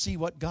like to see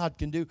what God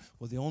can do?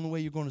 Well, the only way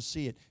you're going to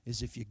see it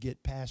is if you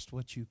get past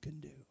what you can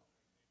do.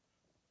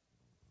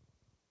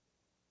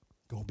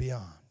 Go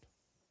beyond.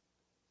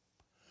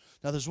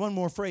 Now, there's one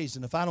more phrase,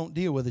 and if I don't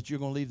deal with it, you're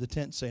going to leave the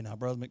tent and say, now,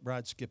 Brother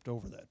McBride skipped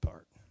over that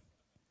part.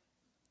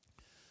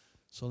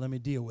 So let me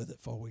deal with it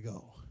before we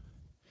go.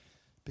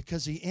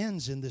 Because he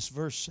ends in this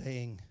verse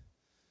saying,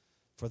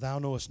 for thou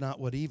knowest not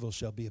what evil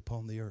shall be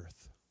upon the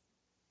earth.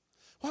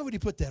 Why would he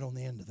put that on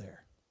the end of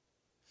there?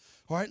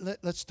 All right,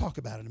 let's talk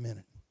about it a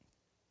minute.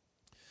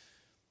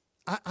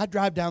 I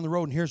drive down the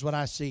road and here's what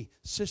I see.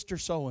 Sister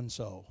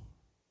so-and-so.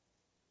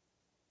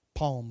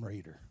 Palm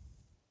reader.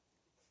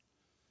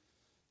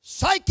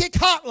 Psychic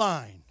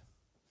hotline.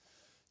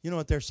 You know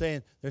what they're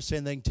saying? They're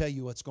saying they can tell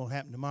you what's going to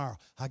happen tomorrow.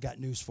 I got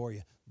news for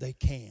you. They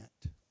can't.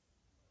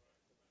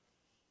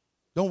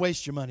 Don't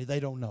waste your money. They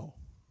don't know.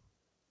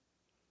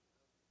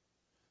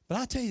 But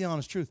I'll tell you the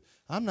honest truth.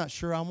 I'm not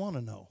sure I want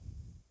to know.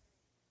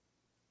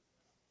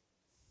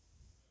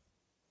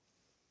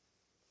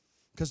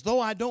 Because though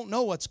I don't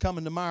know what's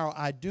coming tomorrow,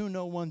 I do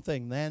know one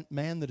thing. That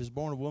man that is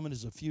born of woman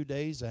is a few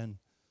days and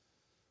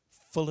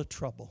full of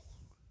trouble.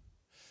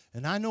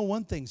 And I know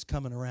one thing's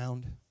coming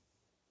around.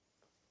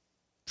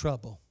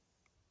 Trouble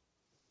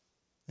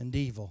and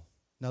evil.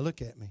 Now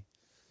look at me.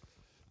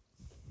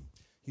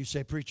 You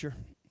say, preacher,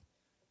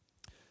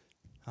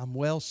 I'm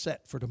well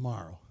set for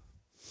tomorrow.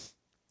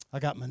 I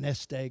got my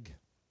nest egg.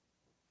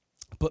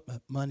 I put my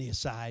money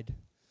aside.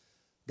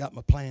 Got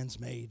my plans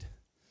made.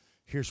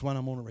 Here's when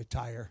I'm going to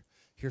retire.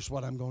 Here's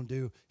what I'm going to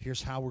do.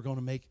 Here's how we're going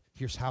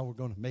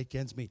to make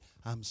ends meet.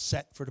 I'm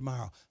set for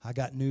tomorrow. I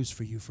got news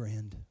for you,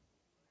 friend.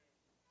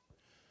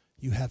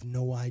 You have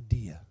no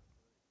idea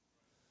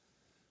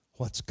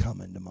what's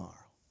coming tomorrow.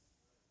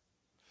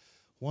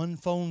 One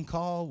phone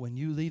call when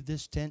you leave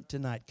this tent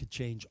tonight could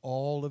change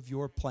all of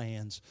your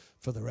plans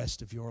for the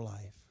rest of your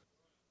life.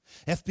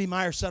 F.B.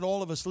 Meyer said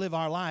all of us live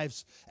our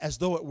lives as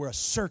though it were a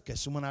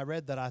circus. And when I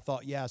read that, I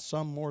thought, yeah,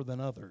 some more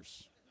than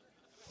others.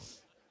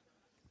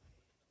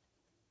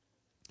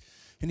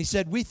 And he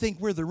said, we think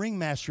we're the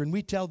ringmaster, and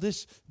we tell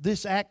this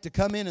act to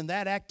come in and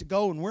that act to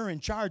go, and we're in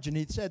charge. And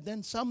he said,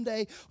 then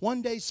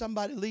one day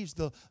somebody leaves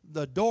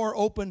the door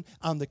open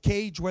on the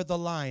cage where the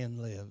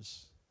lion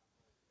lives.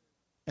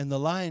 And the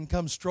lion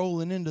comes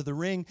strolling into the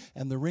ring,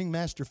 and the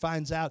ringmaster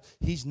finds out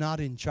he's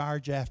not in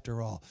charge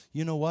after all.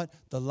 You know what?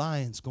 The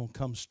lion's going to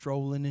come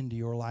strolling into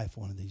your life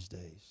one of these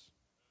days.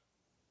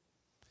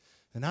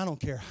 And I don't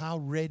care how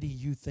ready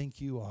you think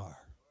you are.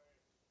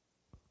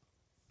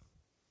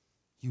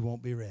 You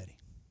won't be ready.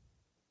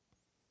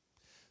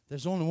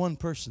 There's only one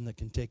person that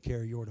can take care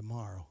of your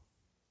tomorrow.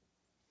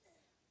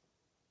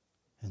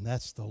 And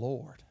that's the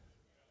Lord.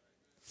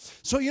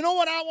 So you know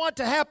what I want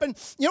to happen?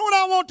 You know what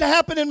I want to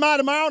happen in my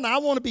tomorrow? And I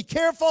want to be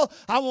careful.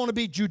 I want to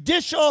be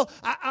judicial.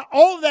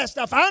 All of that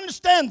stuff. I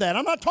understand that.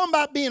 I'm not talking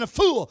about being a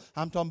fool.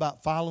 I'm talking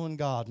about following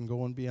God and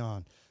going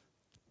beyond.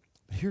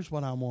 But here's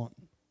what I want.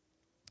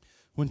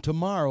 When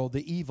tomorrow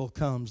the evil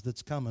comes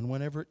that's coming,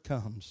 whenever it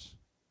comes,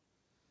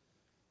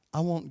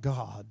 I want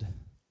God.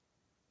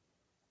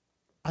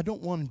 I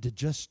don't want Him to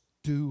just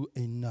do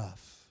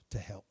enough to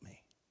help me.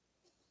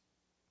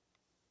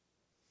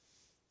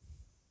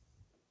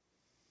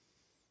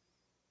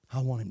 I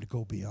want Him to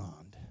go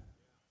beyond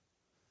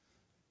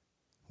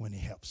when He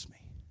helps me.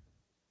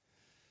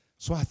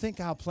 So I think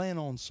I'll plan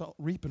on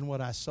reaping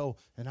what I sow,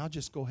 and I'll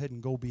just go ahead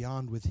and go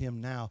beyond with Him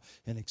now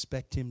and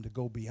expect Him to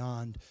go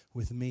beyond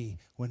with me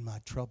when my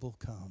trouble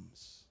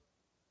comes.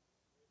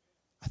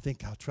 I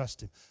think I'll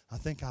trust Him. I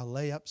think I'll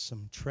lay up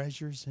some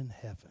treasures in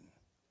heaven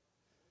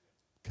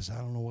because I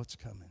don't know what's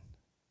coming.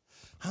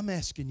 I'm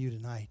asking you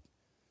tonight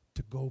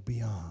to go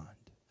beyond.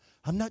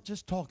 I'm not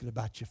just talking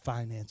about your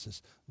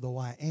finances, though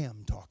I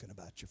am talking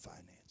about your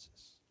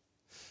finances.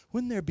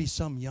 Wouldn't there be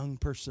some young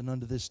person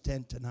under this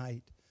tent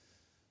tonight?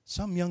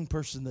 Some young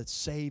person that's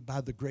saved by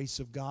the grace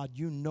of God.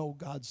 You know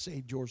God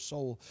saved your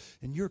soul,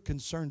 and you're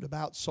concerned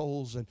about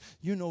souls, and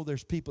you know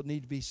there's people that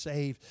need to be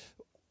saved.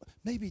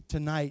 Maybe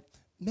tonight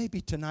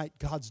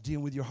God's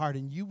dealing with your heart,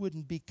 and you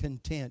wouldn't be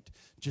content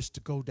just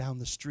to go down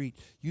the street.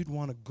 You'd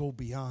want to go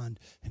beyond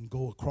and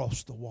go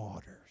across the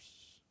waters.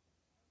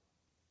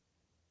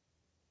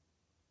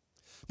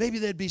 Maybe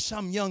there'd be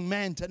some young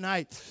man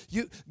tonight.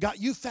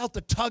 You felt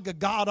the tug of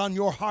God on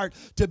your heart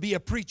to be a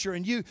preacher.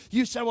 And you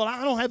said, well,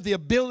 I don't have the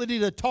ability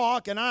to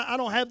talk. And I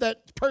don't have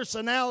that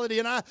personality.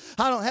 And I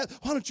don't have.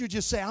 Why don't you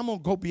just say, I'm going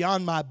to go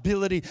beyond my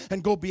ability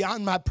and go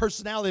beyond my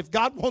personality. If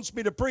God wants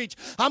me to preach,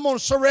 I'm going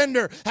to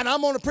surrender. And I'm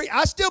going to preach.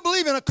 I still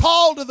believe in a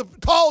call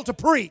to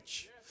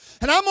preach.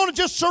 And I'm going to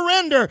just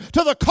surrender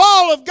to the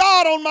call of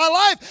God on my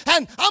life.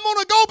 And I'm going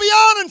to go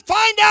beyond and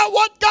find out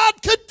what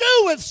God could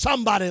do with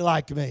somebody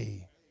like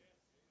me.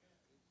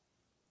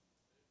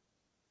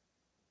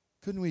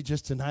 Couldn't we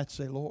just tonight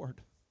say,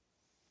 Lord,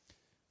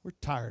 we're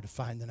tired of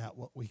finding out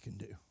what we can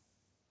do.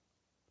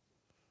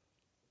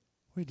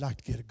 We'd like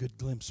to get a good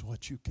glimpse of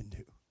what you can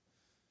do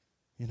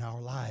in our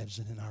lives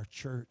and in our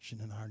church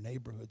and in our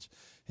neighborhoods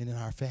and in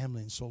our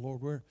family. And so,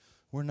 Lord,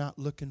 we're not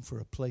looking for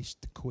a place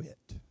to quit.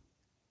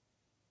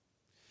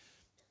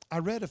 I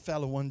read a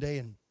fellow one day,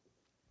 and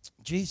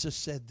Jesus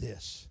said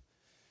this.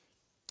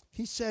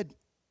 He said,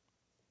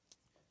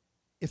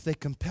 if they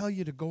compel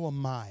you to go a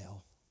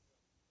mile,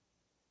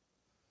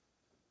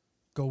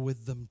 go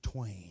with them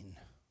twain.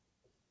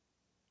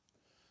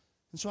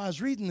 And so I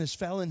was reading this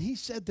fellow, and he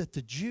said that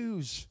the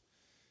Jews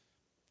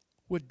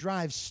would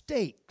drive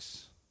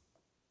stakes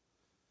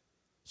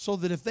so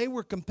that if they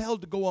were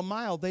compelled to go a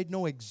mile, they'd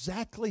know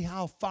exactly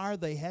how far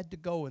they had to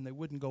go, and they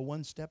wouldn't go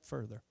one step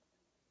further.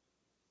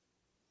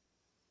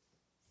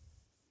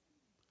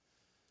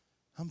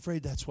 I'm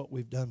afraid that's what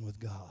we've done with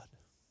God.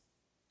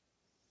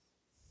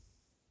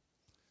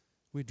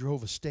 We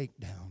drove a stake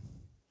down.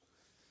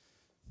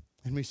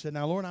 And we said,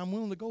 now, Lord, I'm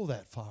willing to go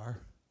that far,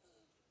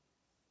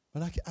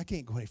 but I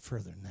can't go any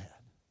further than that.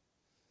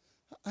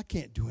 I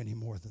can't do any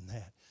more than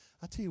that.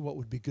 I'll tell you what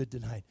would be good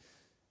tonight.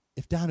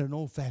 If down at an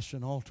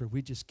old-fashioned altar,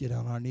 we just get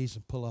on our knees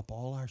and pull up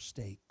all our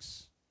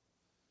stakes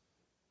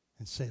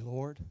and say,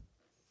 Lord,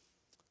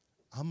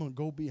 I'm going to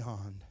go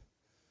beyond,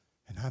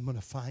 and I'm going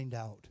to find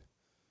out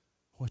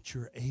what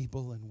you're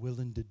able and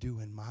willing to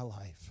do in my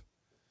life.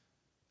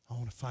 I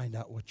want to find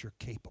out what you're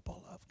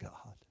capable of,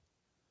 God.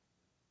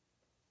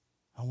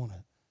 I want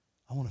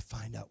to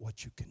find out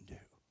what you can do.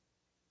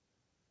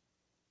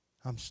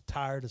 I'm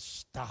tired of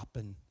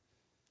stopping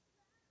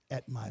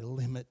at my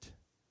limit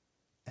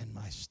and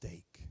my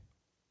stake.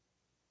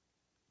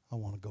 I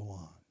want to go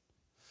on.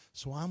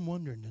 So I'm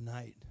wondering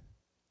tonight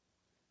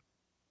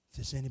if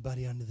there's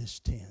anybody under this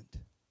tent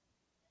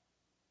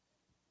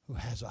who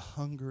has a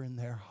hunger in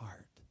their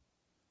heart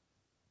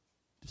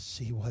to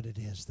see what it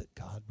is that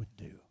God would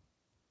do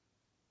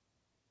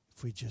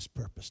if we just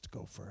purpose to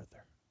go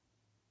further.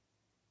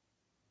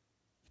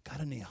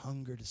 Got any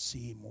hunger to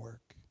see Him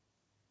work?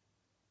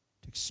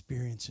 to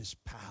experience His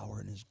power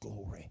and His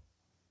glory.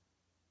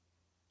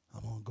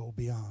 I'm going to go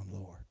beyond,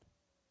 Lord.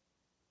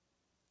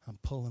 I'm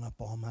pulling up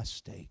all my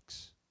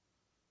stakes.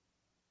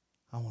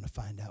 I want to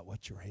find out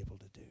what you're able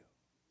to do.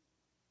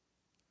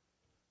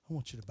 I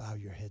want you to bow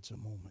your heads a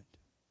moment.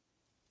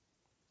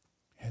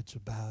 Heads are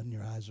bowed and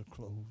your eyes are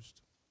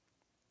closed.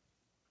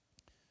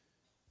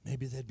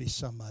 Maybe there'd be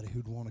somebody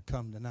who'd want to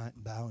come tonight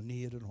and bow a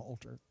knee at an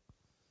altar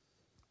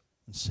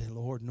and say,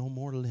 Lord, no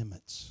more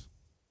limits.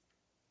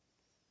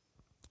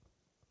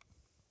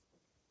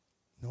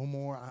 No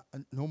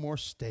more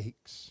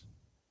stakes.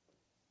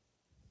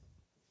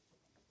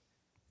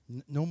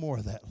 No more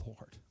of that,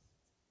 Lord.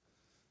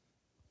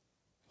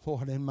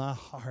 Lord, in my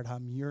heart,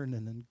 I'm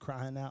yearning and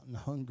crying out and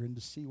hungering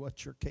to see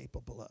what you're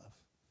capable of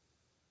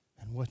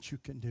and what you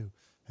can do.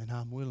 And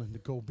I'm willing to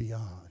go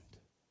beyond.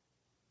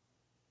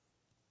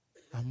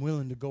 I'm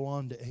willing to go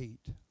on to 8.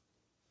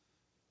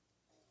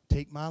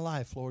 Take my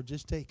life, Lord.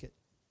 Just take it.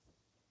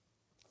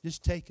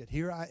 Just take it.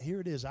 Here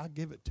it is. I'll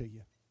give it to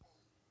you.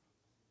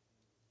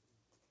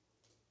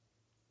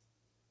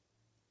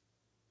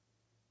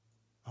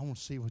 I want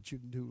to see what you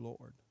can do,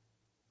 Lord.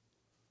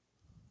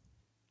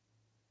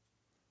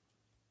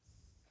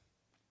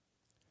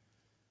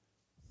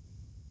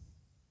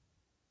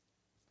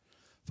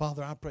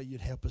 Father, I pray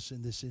you'd help us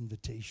in this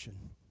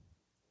invitation.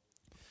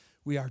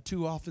 We are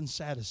too often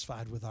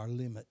satisfied with our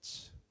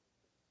limits.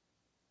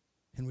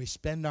 And we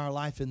spend our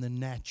life in the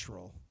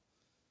natural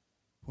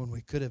when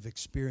we could have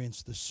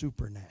experienced the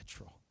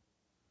supernatural.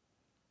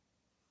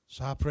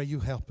 So I pray you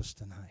help us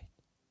tonight.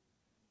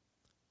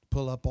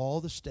 Pull up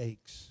all the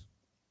stakes.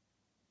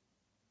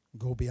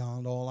 Go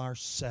beyond all our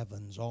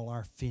 7s, all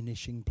our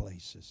finishing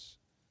places.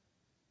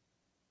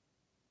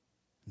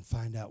 And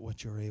find out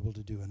what you're able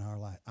to do in our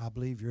life. I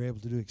believe you're able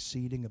to do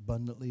exceeding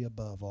abundantly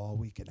above all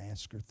we can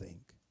ask or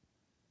think.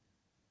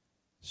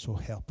 So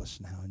help us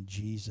now. In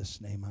Jesus'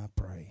 name I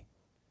pray.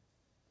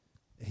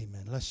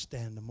 Amen. Let's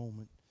stand a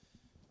moment.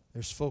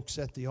 There's folks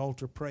at the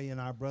altar praying.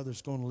 Our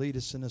brother's going to lead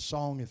us in a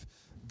song. If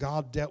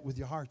God dealt with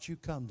your heart, you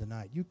come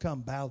tonight. You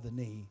come bow the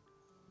knee.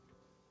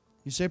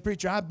 You say,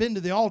 preacher, I've been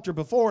to the altar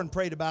before and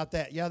prayed about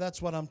that. Yeah,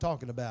 that's what I'm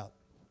talking about.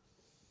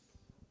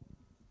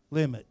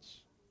 Limits.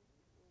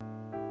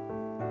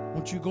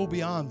 Won't you go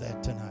beyond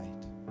that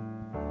tonight?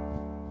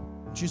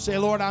 Won't you say,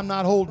 Lord, I'm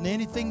not holding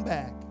anything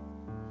back.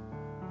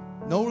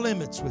 No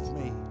limits with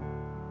me.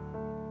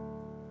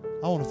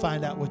 I want to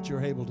find out what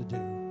you're able to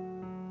do.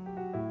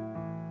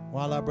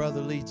 While our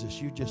brother leads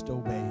us, you just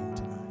obey him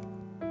tonight.